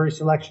where the jury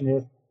selection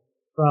is,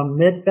 from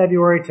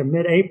mid-February to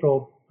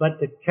mid-April. But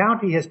the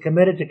county has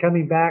committed to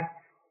coming back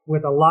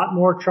with a lot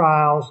more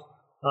trials,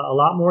 a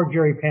lot more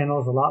jury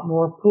panels, a lot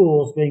more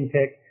pools being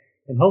picked.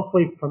 And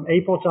hopefully from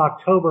April to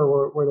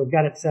October, where they've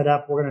got it set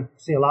up, we're going to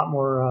see a lot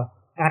more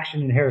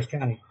action in Harris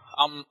County.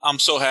 I'm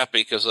so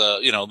happy, because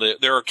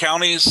there are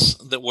counties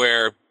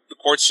where the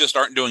courts just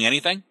aren't doing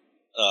anything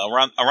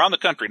around the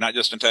country, not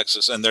just in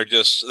Texas, and they're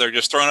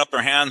just throwing up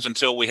their hands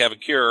until we have a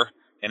cure.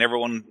 And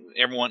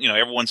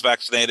everyone's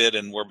vaccinated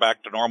and we're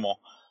back to normal.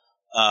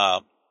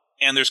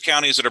 And there's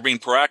counties that are being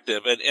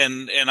proactive.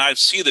 And I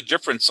see the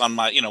difference on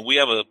we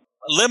have a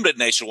limited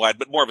nationwide,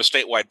 but more of a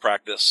statewide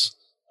practice.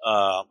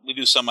 We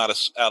do some out of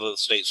the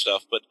state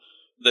stuff, but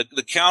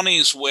the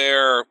counties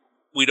where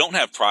we don't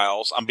have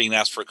trials, I'm being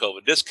asked for a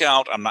COVID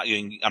discount. I'm not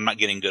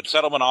getting good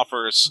settlement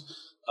offers.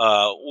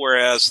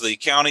 Whereas the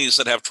counties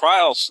that have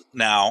trials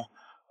now,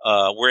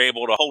 we're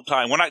able to hold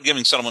time. We're not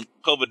giving settlement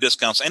COVID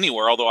discounts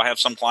anywhere, although I have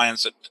some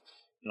clients that,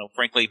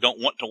 frankly, don't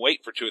want to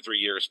wait for 2 or 3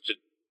 years to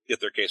get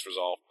their case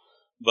resolved.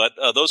 But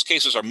those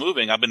cases are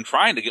moving. I've been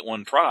trying to get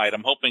one tried.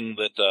 I'm hoping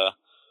that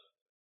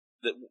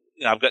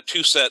I've got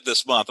 2 set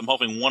this month. I'm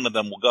hoping one of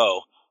them will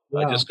go,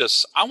 just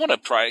because I want to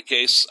try a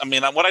case. I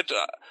mean, what I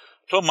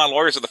told my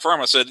lawyers at the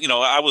firm, I said,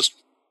 I was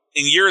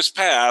in years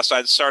past,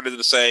 I started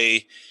to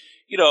say,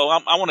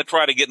 I want to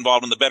try to get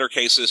involved in the better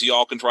cases.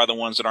 Y'all can try the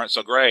ones that aren't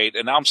so great.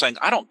 And now I'm saying,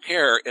 I don't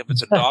care if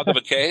it's a dog of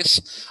a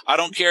case. I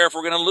don't care if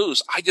we're going to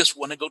lose. I just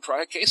want to go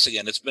try a case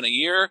again. It's been a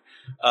year.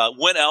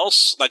 When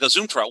else, like a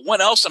Zoom trial,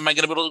 when else am I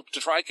going to be able to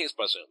try a case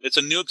by Zoom? It's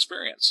a new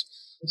experience.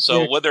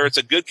 So whether it's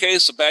a good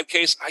case, a bad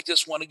case, I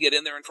just want to get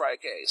in there and try a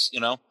case,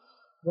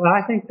 Well,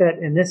 I think that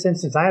in this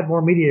instance, I had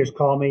more mediators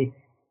call me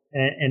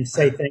and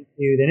say thank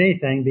you than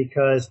anything,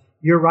 because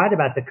you're right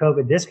about the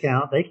COVID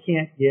discount. They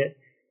can't get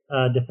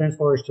defense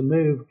lawyers to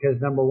move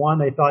because, number one,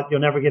 they thought you'll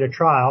never get a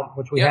trial,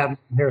 which we have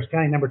in Harris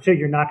County. Number two,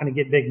 you're not going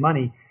to get big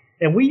money.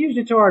 And we used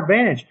it to our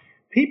advantage.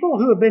 People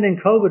who have been in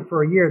COVID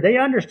for a year, they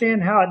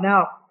understand how it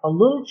now, a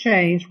little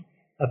change,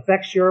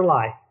 affects your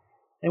life.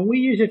 And we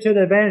use it to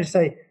the advantage to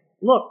say,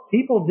 look,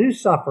 people do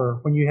suffer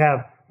when you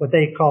have what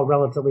they call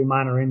relatively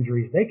minor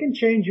injuries. They can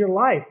change your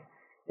life.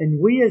 And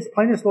we as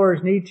plaintiffs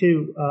lawyers need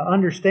to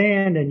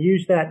understand and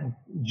use that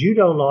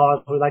judo law,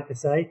 as we like to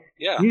say.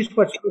 Yeah. Use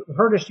what's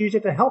hurt us, use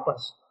it to help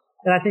us.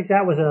 And I think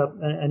that was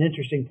an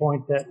interesting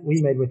point that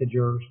we made with the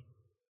jurors.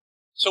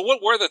 So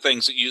what were the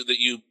things that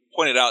you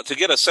pointed out to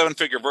get a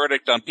 7-figure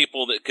verdict on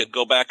people that could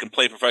go back and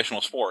play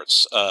professional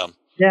sports?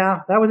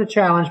 Yeah, that was a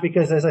challenge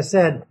because, as I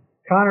said,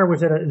 Connor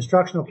was at an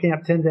instructional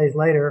camp 10 days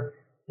later.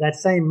 That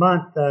same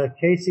month,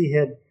 Casey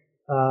had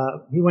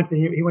he went to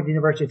the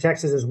University of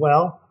Texas as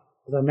well.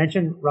 As I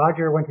mentioned,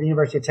 Roger went to the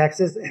University of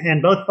Texas,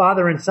 and both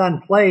father and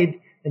son played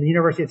in the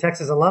University of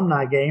Texas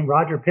alumni game.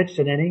 Roger pitched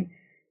an inning,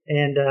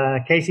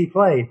 and Casey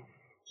played.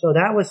 So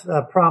that was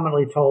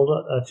prominently told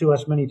to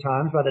us many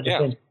times by the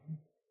defense.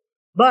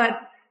 But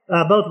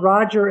both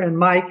Roger and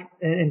Mike,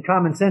 in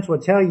common sense,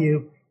 would tell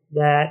you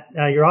that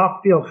your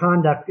off-field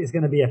conduct is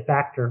going to be a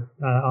factor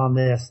on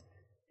this,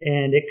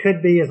 and it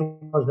could be as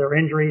well as their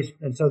injuries.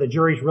 And so the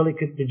jurors really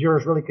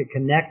could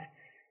connect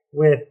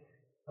with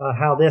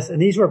how this.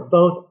 And these were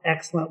both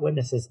excellent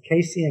witnesses.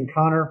 Casey and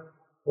Connor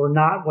were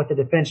not what the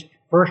defense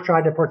first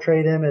tried to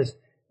portray them as.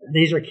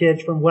 These are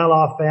kids from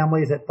well-off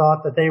families that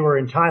thought that they were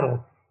entitled.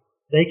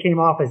 They came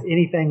off as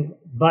anything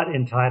but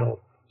entitled.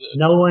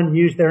 No one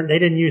they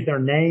didn't use their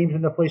names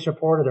in the police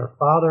report or their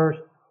fathers.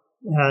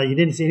 You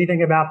didn't see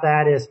anything about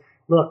that as,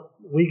 look,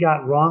 we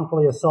got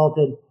wrongfully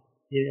assaulted.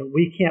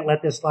 We can't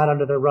let this slide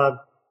under the rug.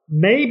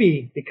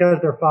 Maybe because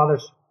their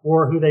fathers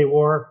were who they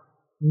were,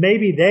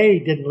 maybe they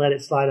didn't let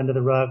it slide under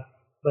the rug,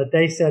 but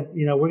they said,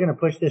 we're going to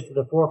push this to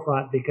the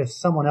forefront because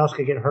someone else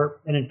could get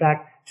hurt. And in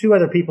fact, 2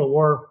 other people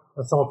were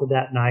assaulted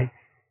that night.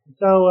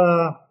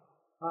 So,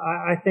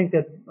 I think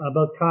that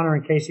both Connor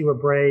and Casey were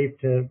brave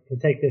to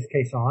take this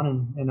case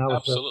on, and I was,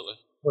 absolutely,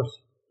 of course,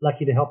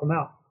 lucky to help them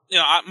out.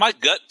 My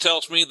gut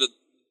tells me that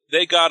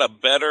they got a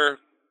better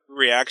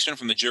reaction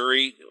from the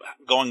jury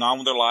going on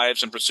with their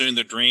lives and pursuing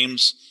their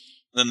dreams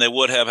than they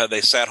would have had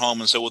they sat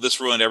home and said, well,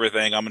 this ruined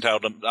everything. I'm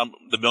entitled to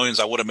the millions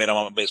I would have made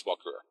on my baseball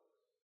career.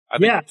 I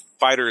think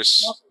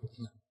fighters.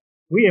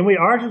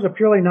 Ours was a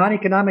purely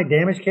non-economic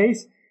damage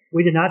case.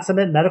 We did not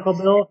submit medical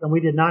bills, and we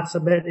did not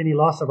submit any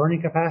loss of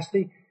earning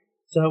capacity.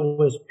 So it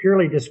was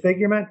purely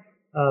disfigurement,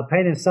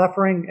 pain and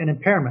suffering, and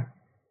impairment.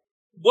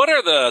 What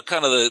are the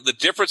kind of the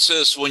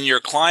differences when your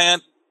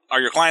client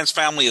or your client's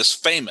family is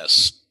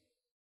famous?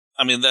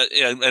 I mean,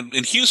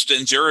 in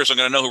Houston, jurors are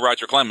going to know who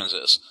Roger Clemens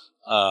is.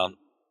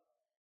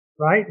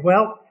 Right.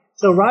 Well,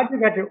 so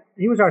Roger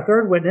he was our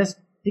third witness.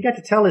 He got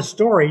to tell his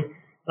story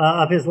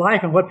of his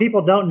life and what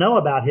people don't know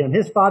about him.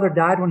 His father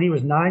died when he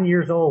was 9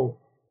 years old.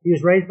 He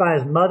was raised by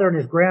his mother and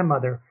his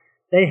grandmother.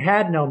 They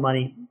had no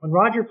money. When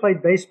Roger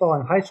played baseball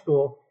in high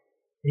school,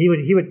 he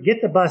would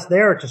get the bus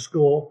there to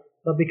school,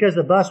 but because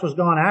the bus was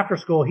gone after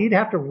school, he'd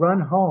have to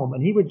run home,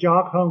 and he would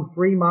jog home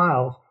 3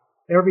 miles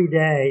every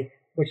day,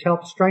 which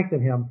helped strengthen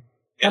him.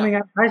 Yeah. Coming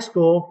out of high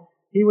school,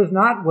 he was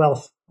not well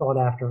sought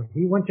after.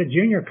 He went to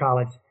junior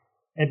college,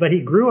 but he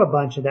grew a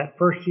bunch of that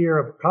first year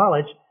of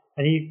college,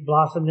 and he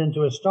blossomed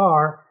into a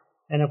star.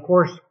 And of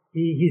course,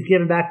 he's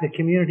given back to the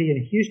community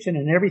in Houston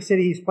and every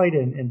city he's played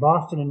in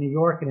Boston and New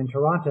York and in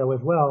Toronto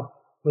as well,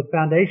 with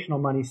foundational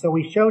money. So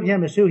we showed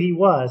him as who he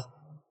was,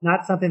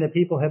 not something that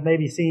people have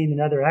maybe seen in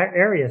other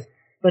areas.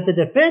 But the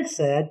defense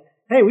said,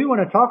 hey, we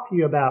want to talk to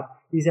you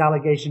about these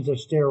allegations of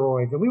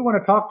steroids, and we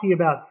want to talk to you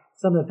about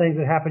some of the things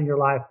that happened in your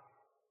life.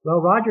 Well,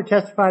 Roger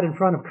testified in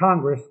front of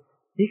Congress.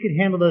 He could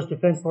handle those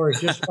defense lawyers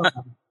just fine.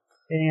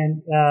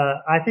 And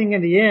I think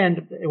in the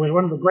end, it was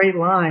one of the great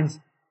lines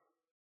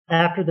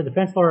after the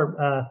defense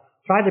lawyer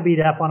tried to beat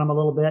up on him a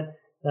little bit.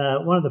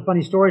 One of the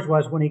funny stories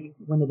was when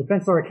the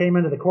defense lawyer came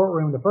into the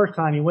courtroom the first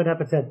time, he went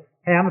up and said,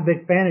 hey, I'm a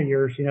big fan of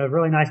yours. It's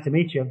really nice to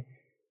meet you.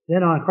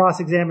 Then on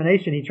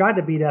cross-examination, he tried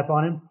to beat up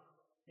on him.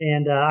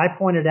 And I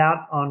pointed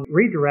out on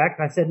redirect,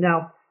 I said,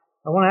 now,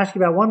 I want to ask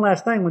you about one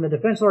last thing. When the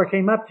defense lawyer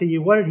came up to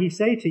you, what did he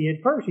say to you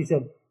at first? He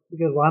goes,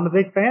 well, I'm a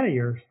big fan of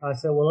yours. I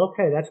said, well,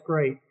 okay, that's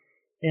great.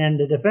 And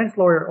the defense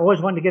lawyer always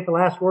wanted to get the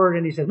last word.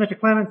 And he says, Mr.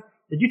 Clemens,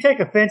 did you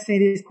take offense to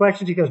any of these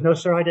questions? He goes, no,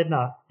 sir, I did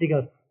not. He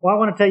goes, well, I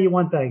want to tell you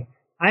one thing.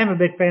 I am a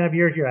big fan of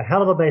yours. You're a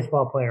hell of a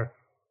baseball player.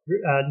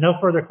 No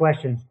further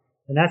questions.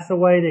 And that's the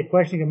way the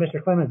questioning of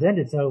Mr. Clemens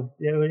ended. So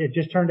it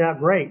just turned out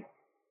great.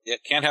 Yeah,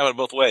 can't have it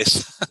both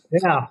ways.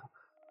 Yeah.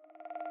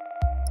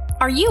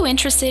 Are you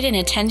interested in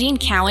attending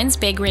Cowan's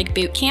Big Rig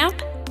Boot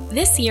Camp?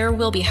 This year,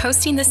 we'll be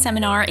hosting the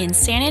seminar in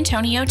San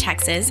Antonio,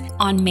 Texas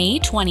on May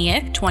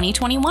 20th,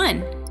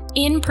 2021.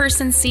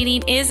 In-person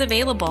seating is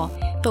available,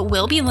 but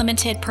will be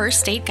limited per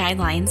state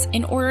guidelines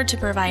in order to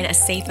provide a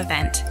safe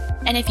event.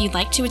 And if you'd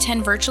like to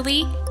attend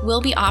virtually,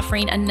 we'll be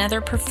offering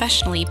another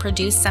professionally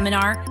produced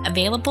seminar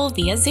available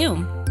via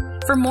Zoom.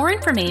 For more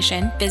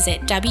information,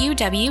 visit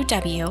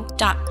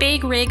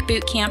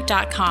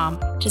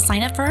www.bigrigbootcamp.com to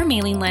sign up for our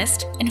mailing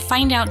list and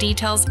find out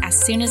details as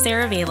soon as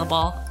they're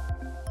available.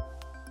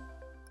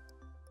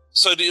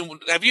 So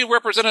have you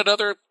represented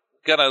other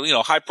kind of,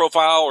 high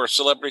profile or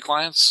celebrity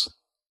clients?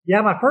 Yeah,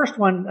 my first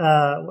one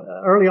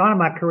early on in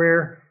my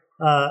career,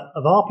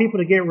 of all people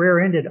to get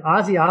rear-ended,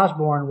 Ozzy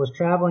Osbourne was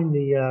traveling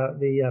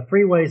the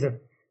freeways of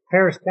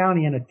Harris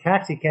County in a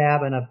taxi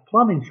cab, and a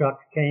plumbing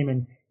truck came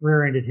and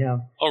rear-ended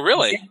him. Oh,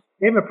 really?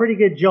 Gave him a pretty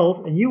good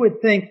jolt, and you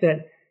would think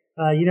that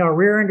a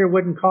rear-ender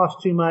wouldn't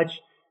cost too much.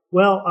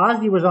 Well,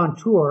 Ozzy was on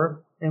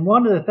tour, and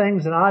one of the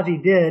things that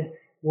Ozzy did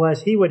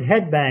was he would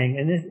headbang,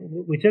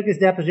 and we took his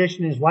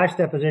deposition, his wife's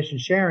deposition,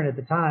 Sharon, at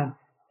the time,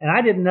 and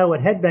I didn't know what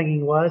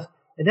headbanging was.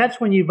 And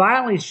that's when you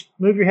violently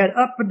move your head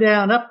up and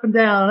down, up and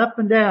down, up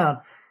and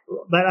down.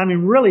 But I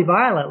mean, really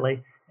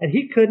violently. And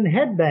he couldn't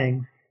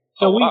headbang.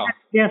 So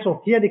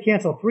he had to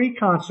cancel 3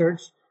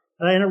 concerts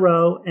in a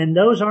row, and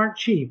those aren't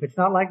cheap. It's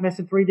not like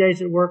missing 3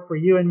 days at work for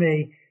you and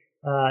me.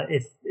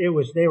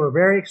 They were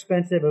very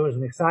expensive. It was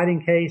an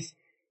exciting case.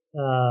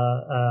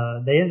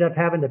 They ended up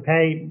having to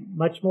pay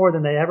much more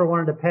than they ever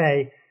wanted to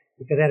pay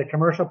because they had a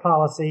commercial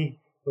policy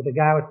with a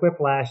guy with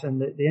whiplash,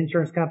 and the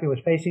insurance company was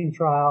facing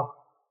trial.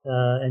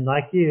 And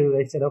like you,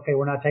 they said, okay,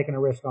 we're not taking a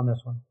risk on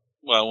this one.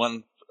 Well,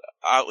 when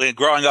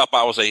growing up,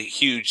 I was a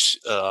huge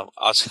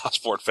Ozzy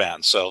Osbourne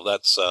fan. So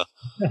that's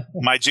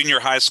my junior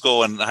high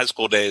school and high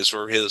school days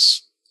were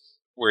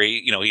where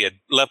he had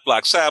left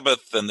Black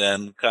Sabbath and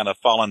then kind of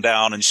fallen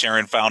down, and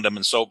Sharon found him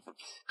and sobered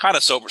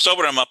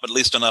him up at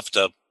least enough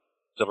to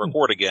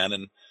record again.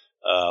 And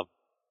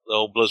the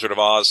old Blizzard of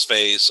Oz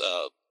phase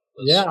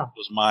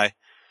was my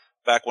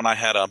back when I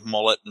had a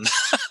mullet and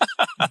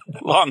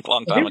long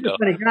time ago. He was a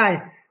funny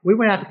guy. We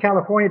went out to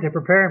California to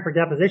prepare him for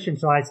deposition,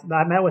 so I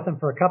met with him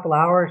for a couple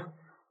hours.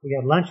 We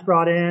had lunch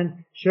brought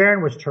in.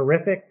 Sharon was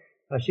terrific.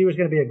 She was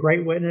going to be a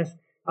great witness.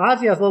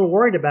 Ozzy, I was a little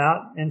worried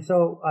about, and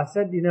so I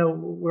said, we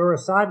were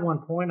aside one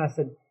point. I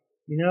said,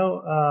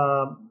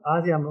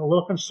 Ozzy, I'm a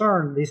little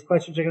concerned. These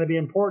questions are going to be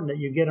important that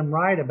you get them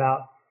right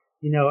about,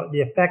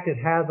 the effect it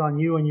has on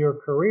you and your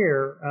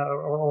career,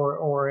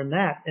 or in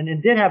that. And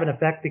it did have an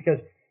effect because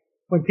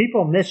when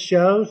people miss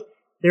shows,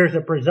 there's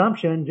a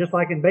presumption, just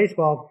like in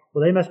baseball,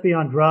 well, they must be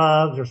on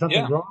drugs or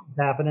something wrong is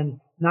happening,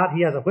 not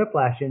he has a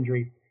whiplash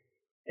injury.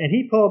 And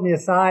he pulled me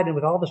aside, and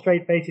with all the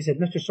straight face, he said,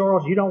 Mr.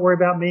 Sorrels, you don't worry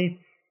about me.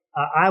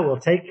 I will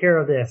take care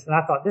of this. And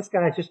I thought, this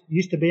guy's just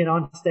used to being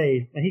on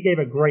stage, and he gave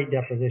a great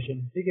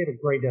deposition.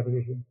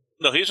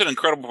 No, he's an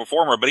incredible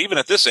performer, but even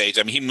at this age,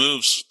 I mean,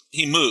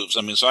 he moves.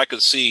 I mean, so I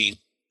could see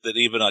that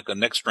even like a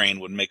neck strain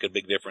would make a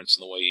big difference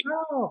in the way he...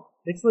 No,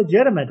 it's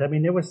legitimate. I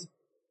mean,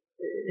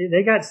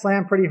 they got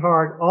slammed pretty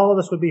hard. All of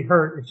us would be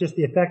hurt. It's just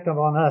the effect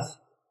on us.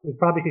 We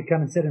probably could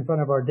come and sit in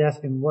front of our desk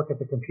and work at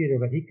the computer,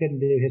 but he couldn't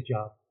do his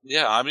job.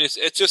 Yeah, I mean,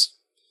 it's just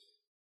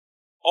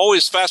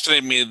always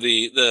fascinated me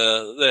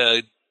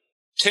the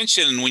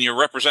tension when you're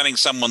representing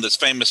someone that's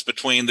famous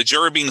between the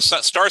jury being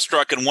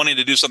starstruck and wanting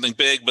to do something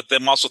big, but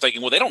them also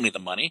thinking, well, they don't need the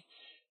money.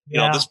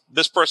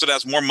 This person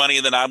has more money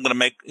than I'm going to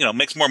make.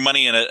 Makes more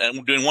money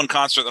and doing one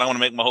concert than I want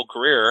to make my whole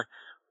career.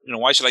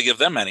 Why should I give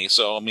them any?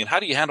 So, I mean, how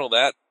do you handle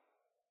that?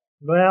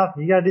 Well,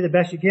 you got to do the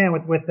best you can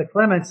with the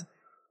Clements.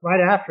 Right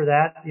after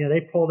that,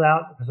 they pulled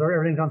out because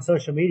everything's on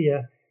social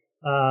media.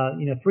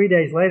 3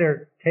 days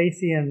later,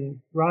 Casey and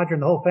Roger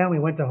and the whole family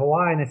went to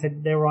Hawaii, and they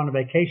said they were on a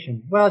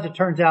vacation. Well, as it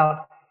turns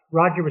out,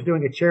 Roger was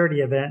doing a charity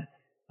event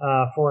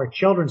for a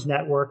children's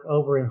network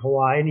over in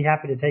Hawaii, and he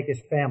happened to take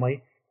his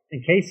family.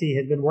 And Casey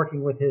had been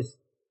working with his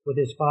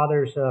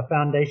father's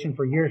foundation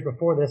for years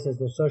before this as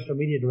the social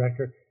media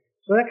director.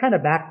 So that kind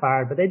of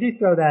backfired, but they do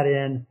throw that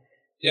in.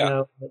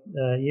 Yeah.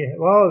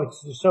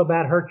 It's so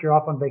bad hurt you're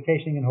off on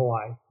vacationing in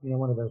Hawaii.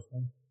 One of those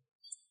things.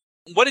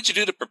 What did you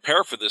do to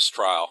prepare for this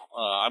trial?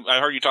 I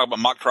heard you talk about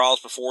mock trials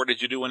before. Did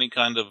you do any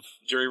kind of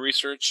jury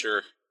research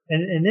or?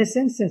 In this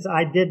instance,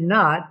 I did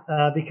not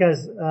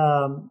because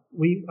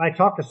I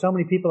talked to so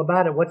many people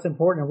about it, what's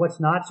important and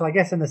what's not. So I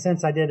guess in a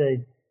sense I did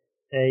an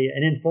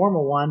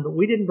informal one, but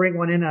we didn't bring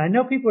one in. And I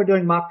know people are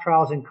doing mock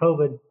trials in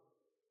COVID,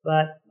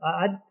 but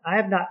I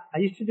have not. I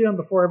used to do them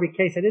before every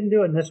case. I didn't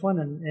do it in this one,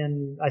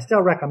 and I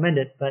still recommend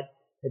it, but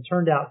it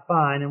turned out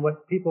fine. And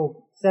what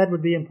people said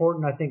would be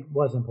important, I think,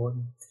 was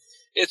important.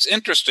 It's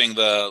interesting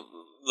the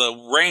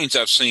range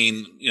I've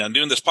seen.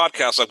 Doing this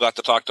podcast, I've got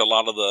to talk to a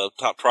lot of the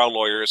top trial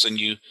lawyers, and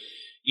you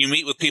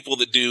meet with people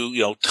that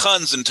do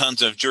tons and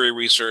tons of jury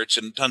research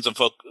and tons of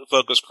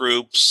focus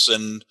groups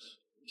and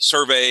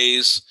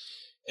surveys.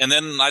 And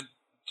then I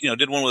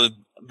did one with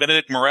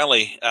Benedict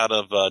Morelli out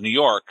of New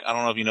York. I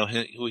don't know if you know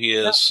who he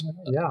is.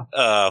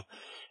 Yeah.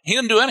 He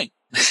didn't do any.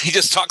 He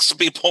just talks to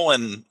people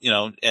and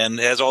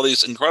has all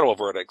these incredible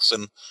verdicts.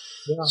 And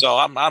so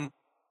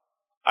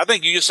I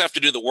think you just have to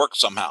do the work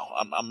somehow.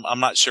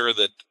 I'm not sure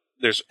that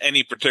there's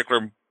any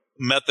particular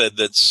method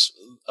that's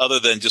other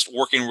than just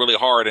working really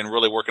hard and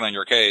really working on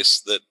your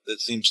case that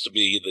seems to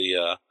be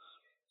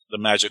the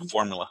magic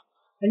formula.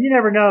 And you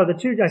never know.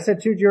 I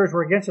said 2 jurors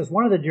were against us.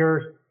 One of the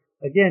jurors,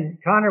 again,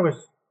 Connor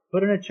was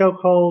put in a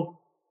chokehold,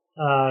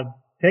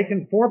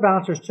 taken 4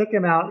 bouncers, took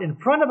him out in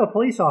front of a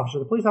police officer.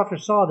 The police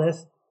officer saw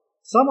this.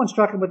 Someone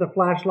struck him with a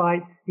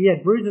flashlight. He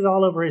had bruises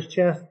all over his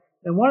chest.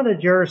 And one of the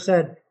jurors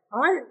said,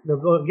 they'll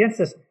go against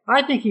this.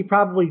 I think he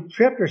probably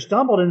tripped or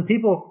stumbled and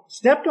people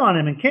stepped on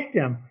him and kicked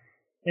him.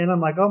 And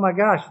I'm like, oh my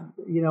gosh,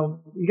 you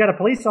got a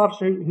police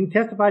officer who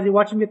testifies he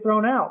watched him get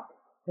thrown out.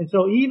 And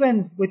so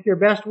even with your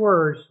best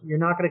words, you're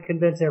not going to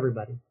convince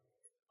everybody.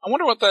 I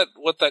wonder where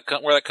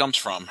that comes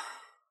from.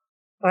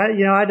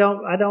 I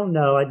don't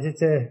know.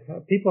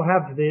 People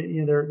have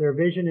their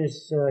vision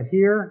is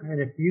here, and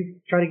if you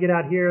try to get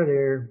out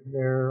here,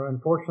 they're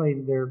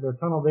unfortunately their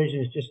tunnel vision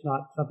is just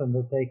not something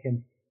that they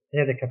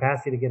have the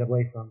capacity to get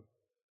away from.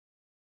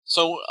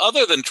 So,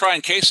 other than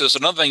trying cases,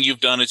 another thing you've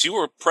done is you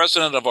were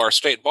president of our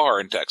state bar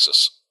in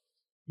Texas.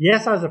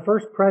 Yes, I was the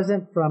first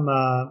president from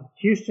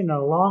Houston in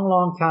a long,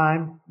 long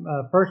time.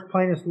 First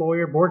plaintiff's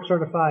lawyer, board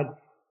certified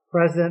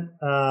president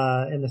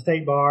in the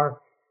state bar.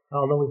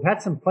 Although we've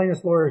had some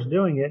plaintiff's lawyers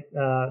doing it,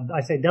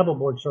 I say double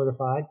board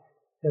certified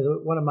because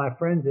one of my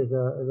friends is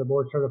a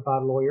board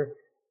certified lawyer.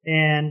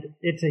 And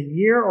it's a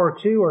year or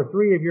 2 or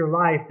 3 of your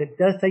life that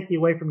does take you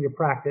away from your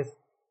practice.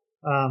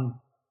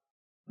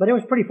 But it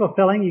was pretty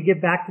fulfilling. You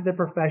give back to the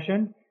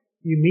profession.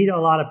 You meet a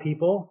lot of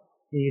people.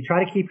 You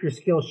try to keep your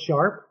skills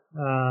sharp.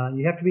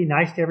 You have to be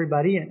nice to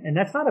everybody. And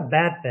that's not a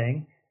bad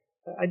thing.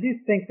 I do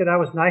think that I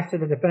was nice to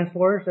the defense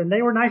lawyers and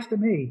they were nice to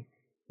me.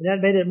 And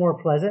that made it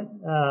more pleasant.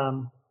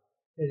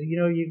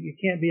 You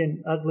can't be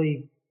an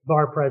ugly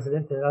bar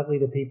president, ugly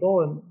to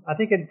people. And I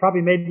think it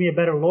probably made me a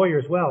better lawyer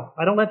as well.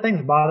 I don't let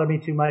things bother me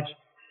too much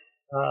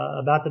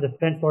about the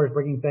defense lawyers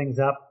bringing things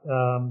up.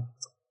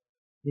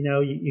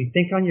 You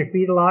think on your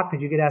feet a lot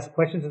because you get asked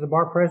questions as a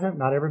bar president.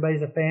 Not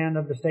everybody's a fan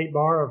of the state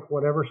bar of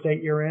whatever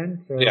state you're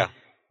in. So, yeah.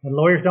 And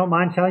lawyers don't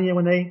mind telling you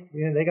when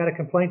they got a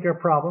complaint or a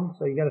problem.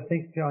 So you got to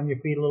think on your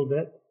feet a little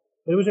bit.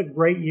 But it was a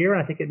great year,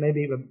 and I think it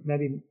maybe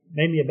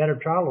made me a better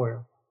trial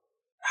lawyer.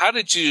 How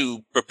did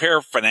you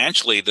prepare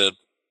financially to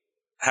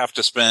have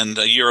to spend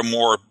a year or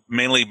more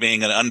mainly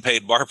being an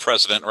unpaid bar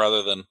president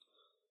rather than?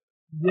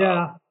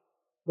 Yeah.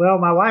 Well,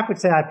 my wife would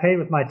say I paid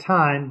with my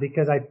time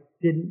because I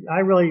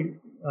really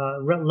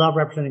love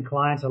representing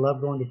clients. I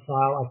love going to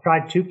trial. I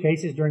tried 2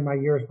 cases during my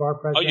year as bar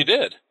president. Oh, you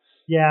did?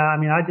 Yeah. I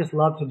mean, I just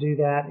love to do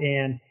that.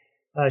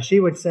 And she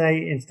would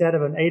say instead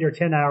of an 8 or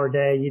 10 hour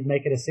day, you'd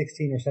make it a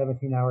 16 or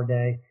 17 hour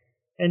day.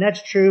 And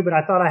that's true, but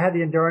I thought I had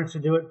the endurance to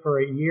do it for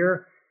a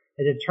year.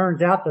 And it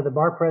turns out that the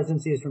bar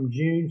presidency is from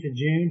June to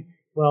June.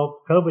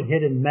 Well, COVID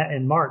hit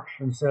in March.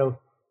 And so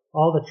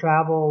all the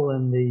travel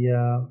and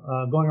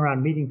the going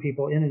around meeting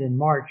people ended in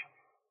March.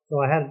 So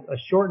I had a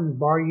shortened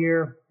bar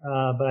year,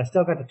 but I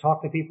still got to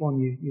talk to people,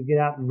 and you get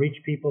out and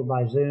reach people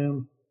by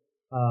Zoom.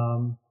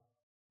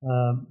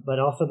 But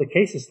also the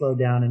cases slowed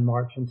down in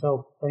March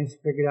until things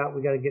figured out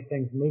we got to get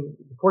things moving.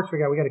 The courts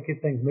figured out we got to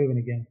get things moving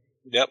again.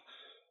 Yep.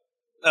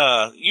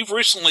 You've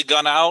recently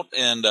gone out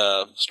and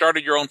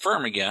started your own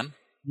firm again.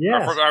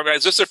 Yes.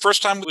 Is this the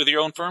first time with your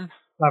own firm?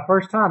 My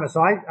first time. So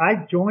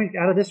I joined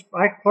out of this.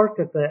 I clerked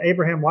at the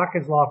Abraham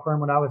Watkins law firm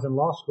when I was in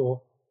law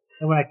school.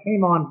 And when I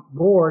came on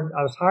board,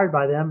 I was hired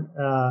by them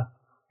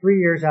 3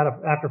 years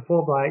after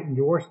Fulbright and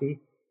Jaworski.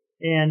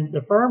 And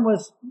the firm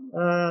was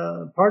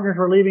partners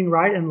were leaving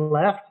right and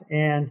left,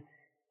 and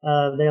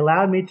they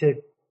allowed me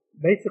to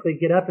basically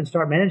get up and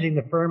start managing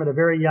the firm at a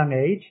very young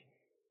age.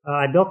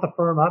 I built the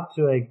firm up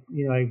to a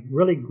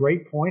really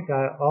great point.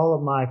 All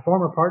of my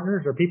former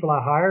partners are people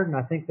I hired, and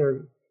I think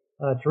they're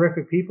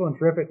terrific people and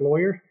terrific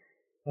lawyers.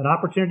 An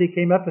opportunity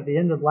came up at the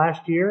end of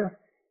last year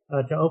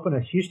to open a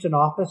Houston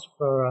office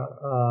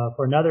for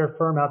another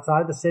firm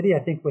outside the city. I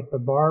think with the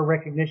bar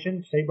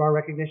recognition, state bar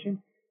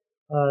recognition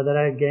that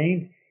I had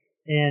gained,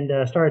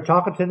 and started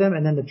talking to them.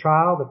 And then the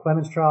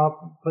Clemens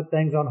trial, put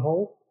things on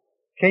hold.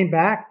 Came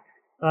back.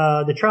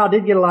 The trial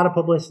did get a lot of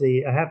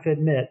publicity, I have to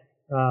admit.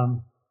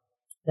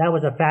 That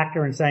was a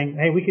factor in saying,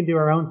 hey, we can do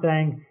our own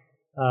thing.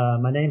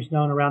 My name's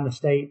known around the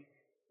state.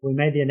 We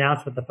made the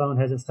announcement. The phone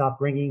hasn't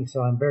stopped ringing,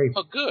 so I'm very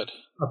good.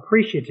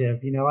 Appreciative.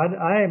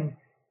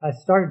 I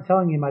started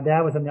telling you my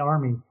dad was in the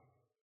Army.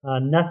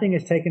 Nothing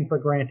is taken for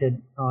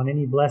granted on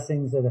any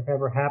blessings that have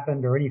ever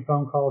happened or any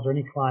phone calls or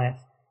any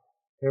clients.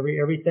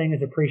 Everything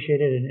is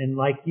appreciated. And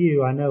like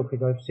you, I know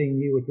because I've seen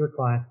you with your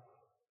clients,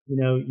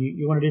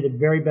 you want to do the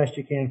very best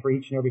you can for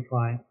each and every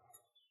client.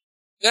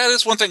 That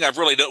is one thing I've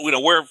really done.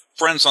 We're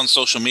friends on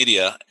social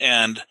media,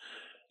 and,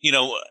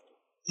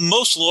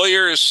 most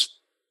lawyers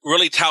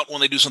really tout when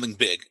they do something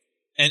big.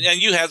 And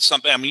you had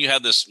something, you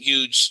had this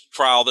huge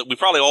trial that we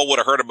probably all would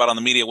have heard about on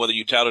the media, whether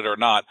you touted it or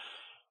not.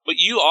 But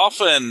you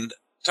often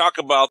talk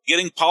about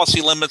getting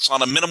policy limits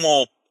on a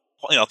minimal,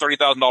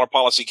 $30,000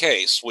 policy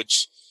case,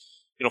 which,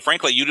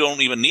 frankly, you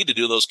don't even need to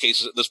do those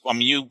cases at this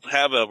point. You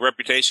have a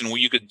reputation where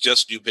you could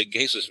just do big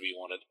cases if you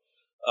wanted.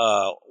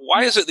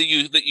 Why is it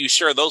that you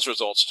share those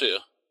results too?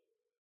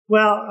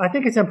 Well, I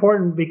think it's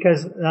important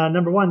because,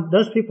 number one,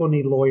 those people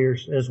need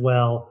lawyers as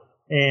well.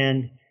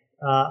 And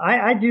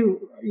I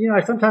do,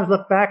 I sometimes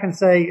look back and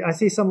say, I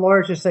see some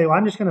lawyers just say, well,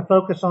 I'm just going to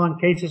focus on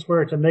cases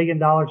where it's $1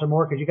 million or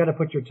more because you got to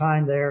put your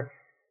time there.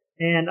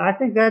 And I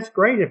think that's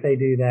great if they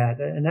do that.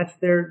 And that's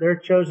their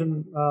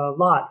chosen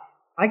lot.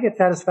 I get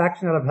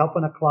satisfaction out of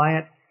helping a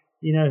client,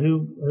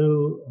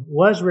 who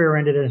was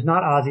rear-ended and is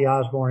not Ozzy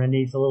Osbourne and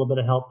needs a little bit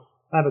of help.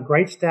 I have a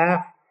great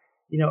staff.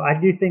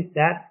 I do think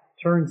that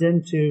turns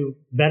into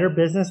better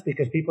business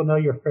because people know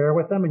you're fair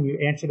with them and you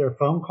answer their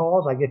phone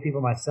calls. I give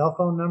people my cell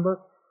phone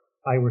number.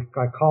 I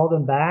call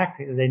them back.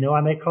 They know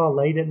I may call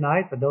late at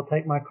night, but they'll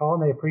take my call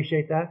and they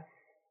appreciate that.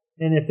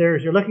 And if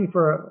you're looking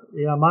for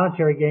a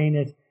monetary gain,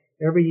 it's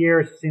every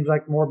year it seems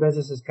like more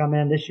businesses come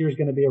in. This year is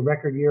going to be a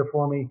record year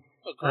for me.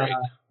 Oh, great.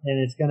 And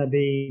it's going to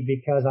be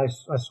because I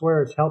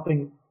swear it's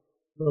helping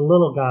the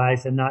little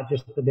guys and not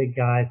just the big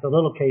guys, the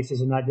little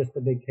cases and not just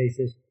the big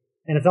cases.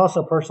 And it's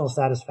also personal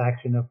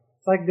satisfaction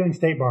it's like doing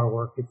state bar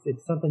work.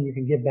 It's something you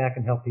can give back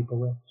and help people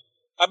with.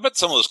 I bet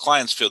some of those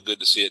clients feel good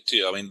to see it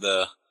too. I mean,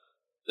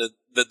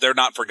 that they're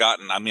not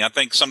forgotten. I mean, I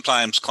think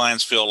sometimes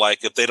clients feel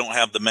like if they don't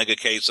have the mega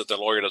case that their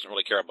lawyer doesn't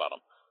really care about them.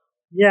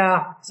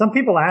 Yeah, some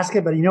people ask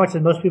it, but it's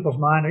in most people's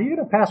mind. Are you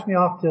going to pass me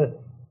off to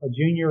a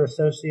junior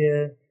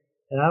associate?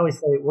 And I always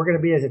say, we're going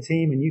to be as a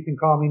team, and you can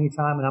call me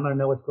anytime, and I'm going to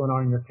know what's going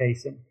on in your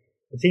case. And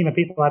the team of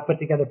people I put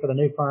together for the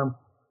new firm,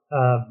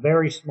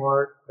 very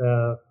smart,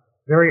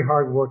 very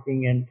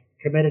hardworking, and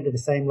committed to the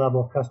same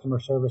level of customer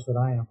service that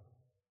I am.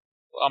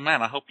 Well,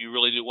 man, I hope you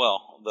really do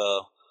well.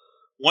 The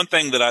one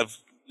thing that I've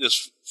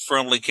just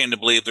firmly came to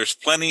believe, there's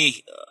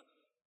plenty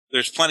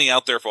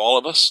out there for all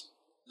of us.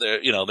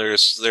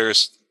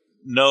 There's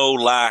no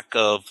lack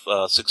of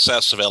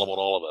success available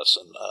to all of us,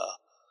 and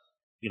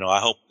I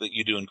hope that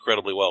you do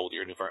incredibly well with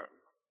your new firm.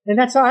 And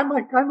that's how I'm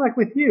like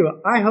with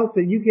you. I hope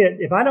that you get.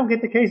 If I don't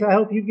get the case, I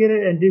hope you get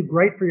it and do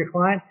great for your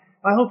client.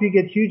 I hope you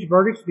get huge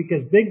verdicts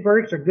because big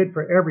verdicts are good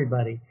for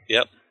everybody.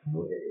 Yep.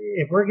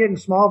 If we're getting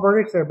small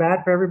verdicts, they're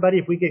bad for everybody.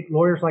 If we get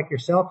lawyers like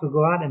yourself who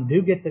go out and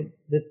do get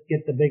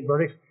the big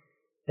verdicts,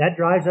 that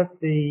drives up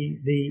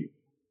the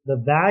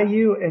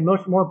value and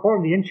more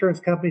important, the insurance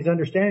companies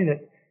understanding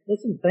that,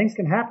 listen, things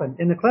can happen.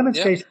 In the Clemens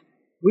case,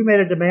 we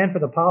made a demand for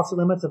the policy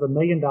limits of $1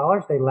 million.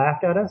 They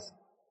laughed at us.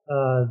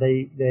 I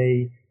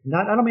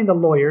don't mean the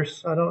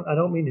lawyers. I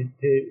don't mean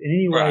to in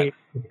any way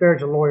disparage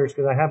the lawyers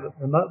because I have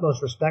the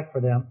utmost respect for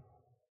them.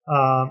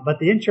 But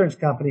the insurance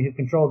company who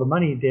controlled the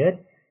money did.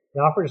 They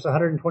offered us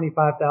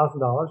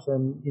 $125,000,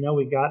 and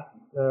we got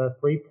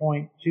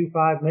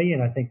 $3.25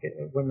 million, I think,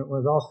 when it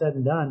was all said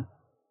and done,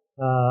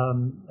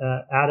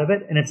 out of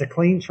it. And it's a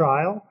clean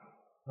trial.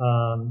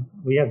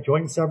 We have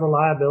joint and several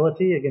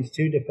liability against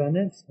 2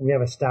 defendants. We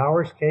have a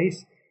Stowers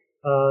case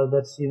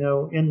that's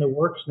in the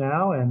works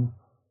now, and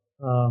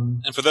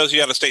for those of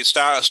you out of state,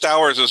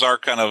 Stowers is our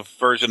kind of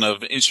version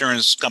of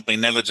insurance company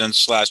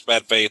negligence /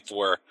 bad faith,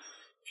 where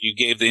if you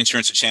gave the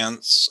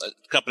insurance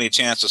company a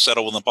chance to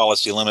settle within the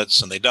policy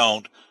limits and they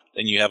don't,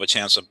 then you have a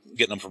chance of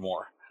getting them for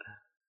more.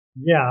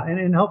 Yeah,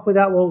 and hopefully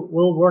that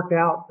will work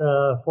out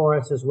for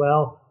us as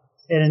well.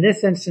 And in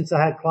this instance,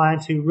 I had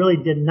clients who really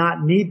did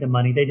not need the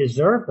money. They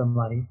deserved the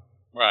money.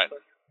 Right.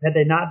 Had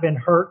they not been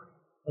hurt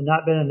and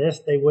not been in this,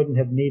 they wouldn't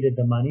have needed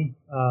the money.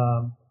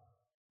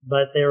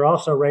 But they were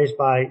also raised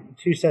by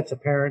 2 sets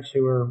of parents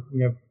who were,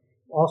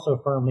 also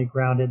firmly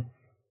grounded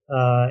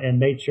and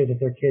made sure that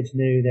their kids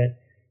knew that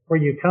where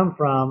you come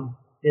from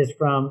is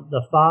from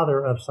the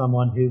father of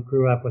someone who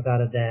grew up without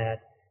a dad,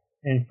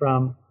 and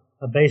from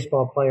a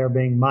baseball player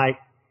being Mike,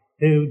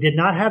 who did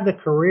not have the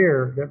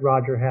career that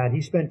Roger had.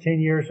 He spent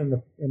 10 years in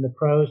the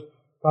pros.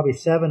 Probably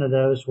 7 of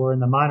those were in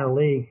the minor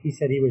league. He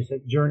said he was a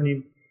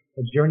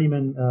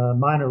journeyman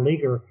minor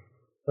leaguer,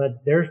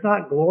 but there's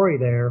not glory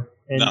there.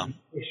 And no.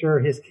 Make sure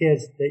his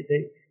kids,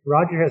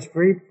 Roger has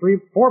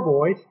 4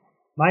 boys.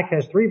 Mike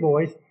has 3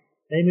 boys.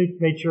 They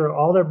made sure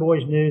all their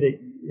boys knew that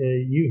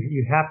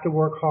you have to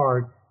work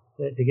hard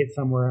to get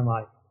somewhere in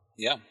life.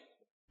 Yeah.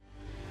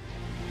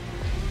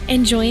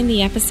 Enjoying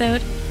the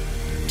episode?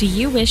 Do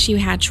you wish you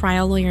had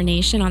Trial Lawyer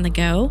Nation on the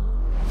go?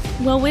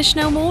 Well, wish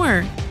no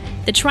more.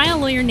 The Trial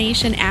Lawyer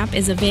Nation app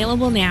is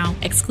available now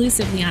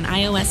exclusively on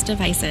iOS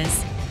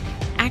devices.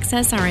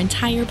 Access our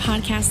entire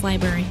podcast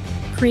library,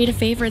 create a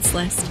favorites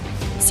list,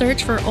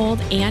 search for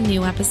old and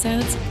new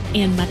episodes,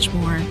 and much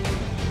more.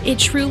 It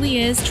truly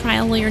is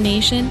Trial Lawyer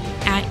Nation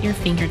at your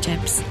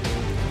fingertips.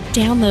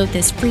 Download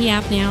this free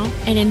app now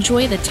and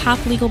enjoy the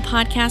top legal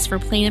podcast for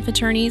plaintiff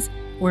attorneys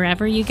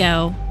wherever you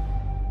go.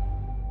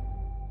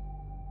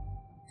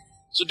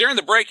 So during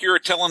the break, you were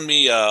telling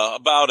me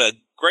about a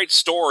great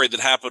story that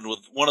happened with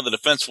one of the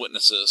defense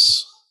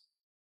witnesses.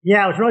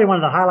 Yeah, it was really one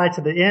of the highlights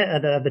of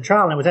the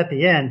trial, and it was at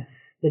the end.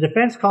 The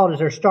defense called as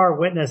their star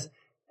witness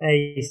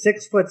a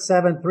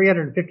 6'7",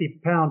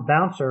 350-pound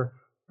bouncer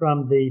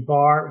from the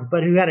bar,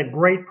 but who had a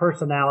great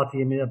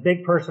personality. I mean, a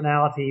big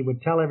personality. He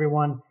would tell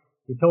everyone,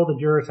 he told the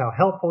jurors how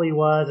helpful he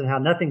was and how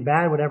nothing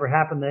bad would ever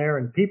happen there,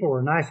 and people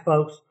were nice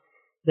folks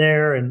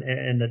there, and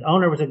the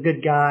owner was a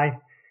good guy.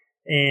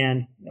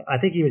 And I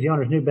think he was the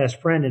owner's new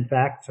best friend, in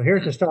fact. So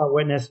here's the star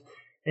witness.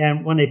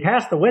 And when they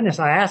passed the witness,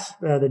 I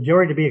asked the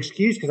jury to be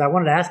excused because I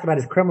wanted to ask about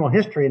his criminal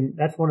history. And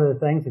that's one of the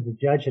things that the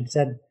judge had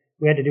said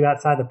we had to do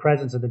outside the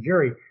presence of the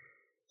jury.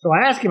 So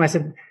I asked him, I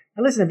said,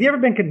 listen, have you ever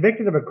been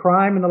convicted of a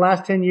crime in the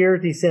last 10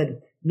 years? He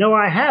said, no,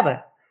 I haven't.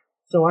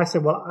 So I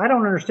said, well, I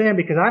don't understand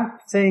because I'm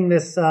seeing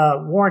this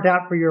warrant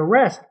out for your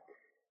arrest.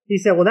 He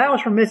said, well, that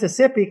was from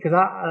Mississippi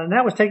and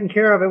that was taken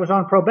care of. It was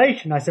on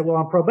probation. I said, well,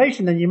 on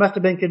probation, then you must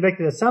have been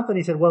convicted of something.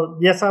 He said, well,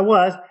 yes, I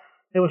was.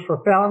 It was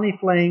for felony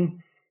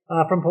fleeing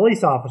from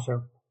police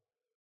officer.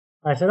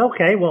 I said,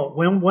 okay, well,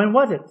 when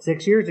was it?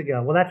 6 years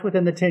ago. Well, that's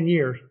within the 10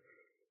 years.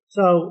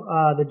 So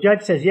the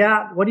judge says,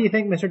 yeah, what do you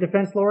think, Mr.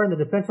 Defense Lawyer? And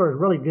the defense lawyer is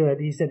really good.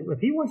 He said,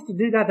 if he wants to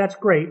do that, that's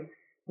great.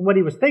 And what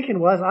he was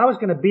thinking was, I was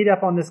going to beat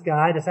up on this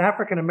guy, this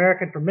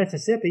African-American from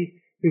Mississippi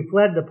who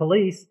fled the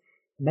police,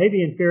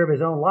 maybe in fear of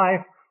his own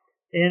life.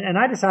 And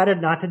I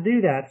decided not to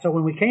do that. So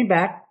when we came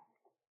back,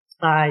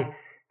 I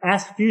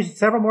asked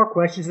several more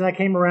questions, and I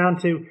came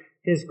around to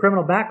his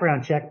criminal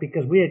background check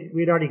because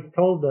we'd already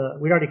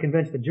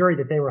convinced the jury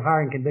that they were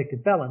hiring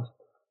convicted felons.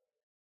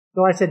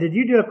 So I said, did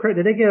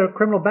they get a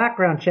criminal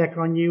background check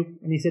on you?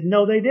 And he said,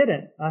 no, they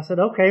didn't. I said,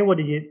 okay, well,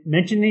 did you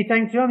mention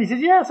anything to him? He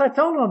says, yes, I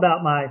told him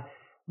about my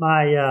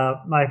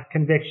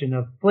conviction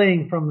of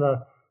fleeing from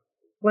the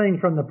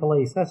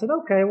police. I said,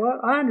 okay, well,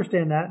 I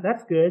understand that.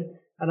 That's good.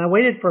 And I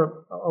waited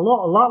for a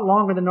lot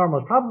longer than normal.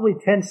 It was probably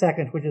 10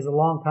 seconds, which is a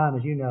long time,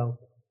 as you know.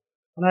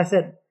 And I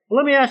said,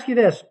 well, let me ask you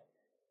this.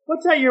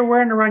 What's that you're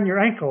wearing around your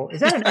ankle? Is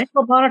that an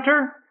ankle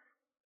monitor?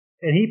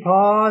 And he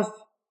paused.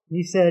 And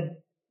he said,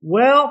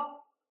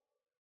 well,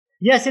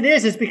 yes, it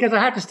is. It's because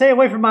I have to stay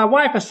away from my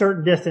wife a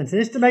certain distance.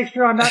 And it's to make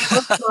sure I'm not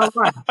close to my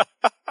wife.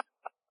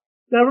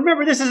 Now,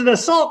 remember, this is an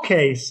assault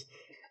case.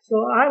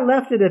 So I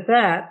left it at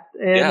that.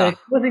 And the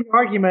closing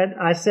argument,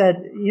 I said,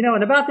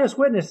 and about this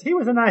witness, he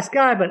was a nice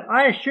guy, but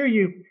I assure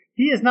you,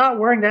 he is not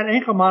wearing that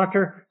ankle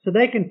monitor so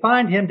they can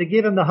find him to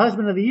give him the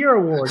Husband of the Year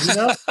award,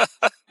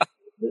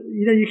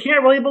 You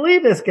can't really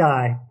believe this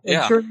guy.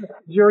 Yeah. I'm sure the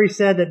jury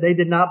said that they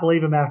did not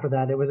believe him after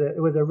that. It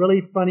was a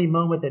really funny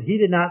moment that he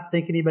did not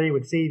think anybody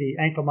would see the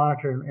ankle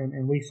monitor,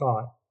 and we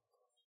saw it.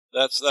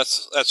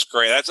 That's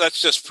great.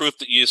 That's just proof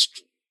that you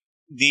just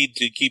need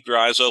to keep your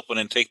eyes open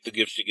and take the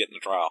gifts you get in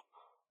the trial.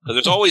 Because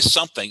there's always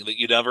something that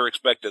you never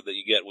expected that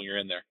you get when you're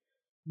in there.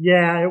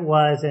 Yeah, it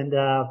was. And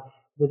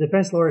the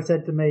defense lawyer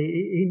said to me,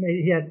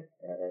 he had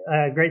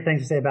great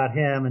things to say about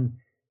him and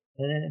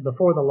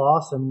before the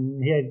loss,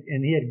 and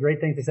he had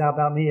great things to say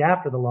about me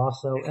after the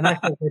loss. So, and I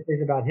said great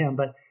things about him,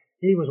 but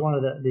he was one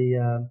of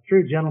the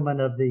true gentlemen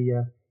of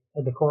the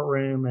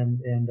courtroom, and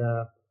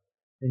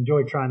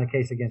enjoyed trying the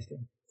case against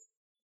him.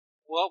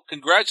 Well,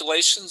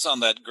 congratulations on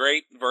that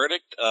great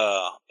verdict,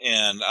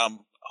 and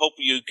hope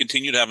you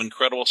continue to have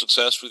incredible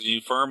success with your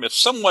new firm. If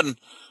someone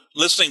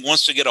listening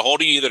wants to get a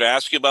hold of you, either to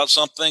ask you about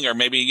something or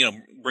maybe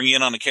bring you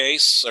in on a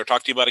case or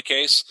talk to you about a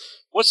case,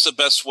 what's the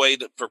best way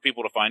for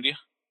people to find you?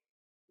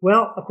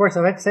 Well, of course,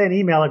 I have to say an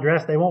email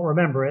address. They won't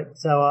remember it,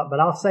 so but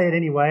I'll say it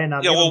anyway. And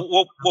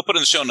we'll put it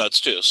in the show notes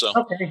too. So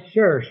okay,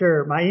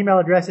 sure. My email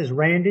address is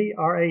Randy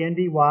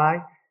RANDY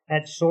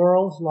at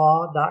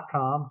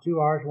sorrelslaw.com. 2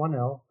 R's, 1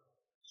 L.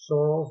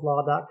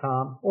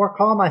 sorrelslaw.com, or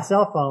call my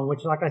cell phone,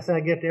 which, like I said,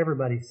 I give to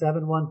everybody,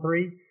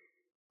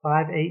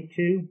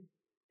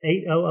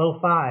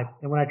 713-582-8005.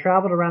 And when I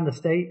traveled around the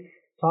state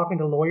talking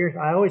to lawyers,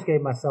 I always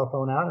gave my cell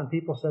phone out, and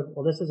people said,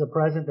 well, this is a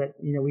present that,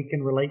 we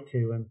can relate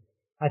to. And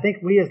I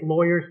think we as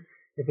lawyers,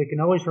 if we can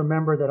always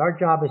remember that our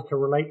job is to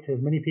relate to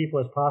as many people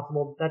as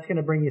possible, that's going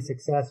to bring you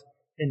success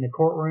in the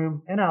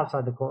courtroom and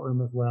outside the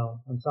courtroom as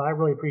well. And so I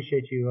really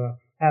appreciate you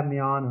having me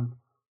on and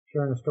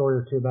sharing a story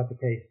or two about the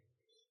case.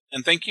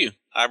 And thank you.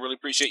 I really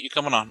appreciate you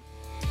coming on.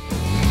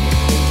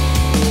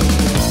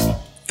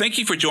 Thank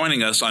you for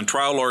joining us on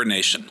Trial Lawyer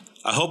Nation.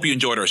 I hope you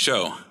enjoyed our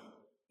show.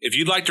 If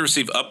you'd like to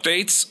receive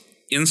updates,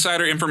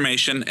 insider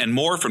information, and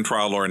more from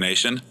Trial Lawyer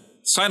Nation,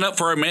 sign up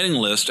for our mailing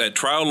list at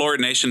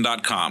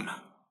triallawyernation.com.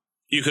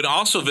 You can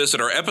also visit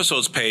our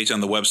episodes page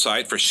on the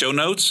website for show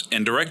notes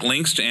and direct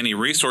links to any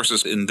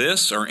resources in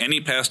this or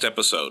any past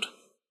episode.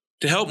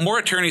 To help more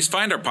attorneys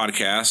find our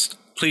podcast,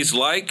 please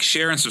like,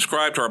 share, and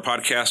subscribe to our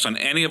podcast on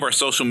any of our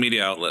social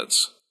media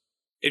outlets.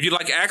 If you'd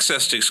like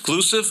access to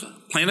exclusive,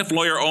 plaintiff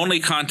lawyer-only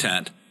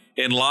content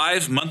and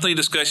live monthly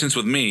discussions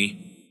with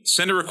me,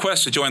 send a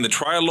request to join the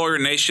Trial Lawyer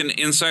Nation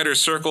Insider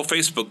Circle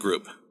Facebook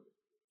group.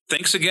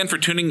 Thanks again for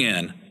tuning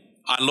in.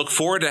 I look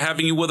forward to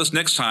having you with us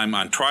next time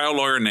on Trial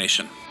Lawyer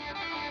Nation.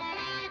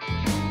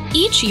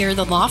 Each year,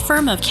 the law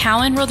firm of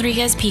Cowan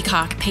Rodriguez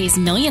Peacock pays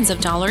millions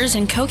of dollars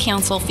in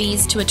co-counsel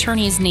fees to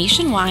attorneys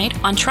nationwide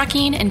on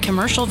trucking and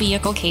commercial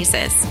vehicle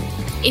cases.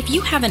 If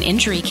you have an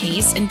injury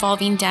case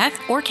involving death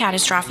or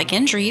catastrophic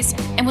injuries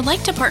and would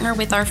like to partner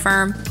with our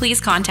firm,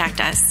 please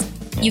contact us.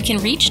 You can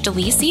reach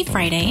DeLisi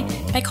Friday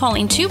by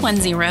calling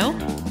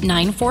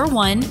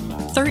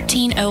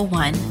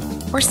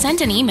 210-941-1301 or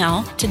send an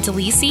email to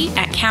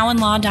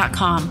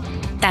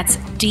delisi@cowanlaw.com. That's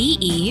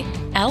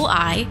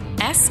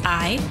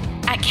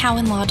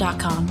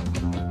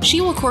DELISI@cowanlaw.com. She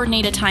will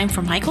coordinate a time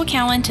for Michael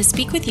Cowan to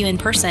speak with you in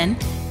person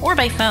or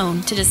by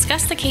phone to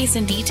discuss the case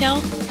in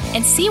detail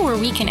and see where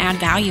we can add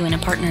value in a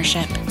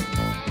partnership.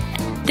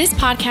 This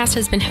podcast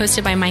has been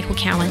hosted by Michael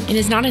Cowan and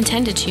is not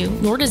intended to,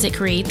 nor does it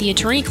create the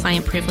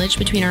attorney-client privilege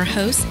between our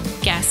host,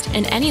 guest,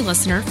 and any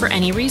listener for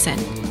any reason.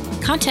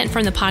 Content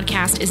from the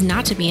podcast is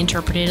not to be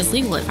interpreted as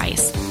legal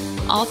advice.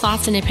 All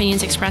thoughts and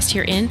opinions expressed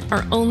herein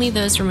are only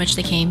those from which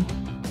they came.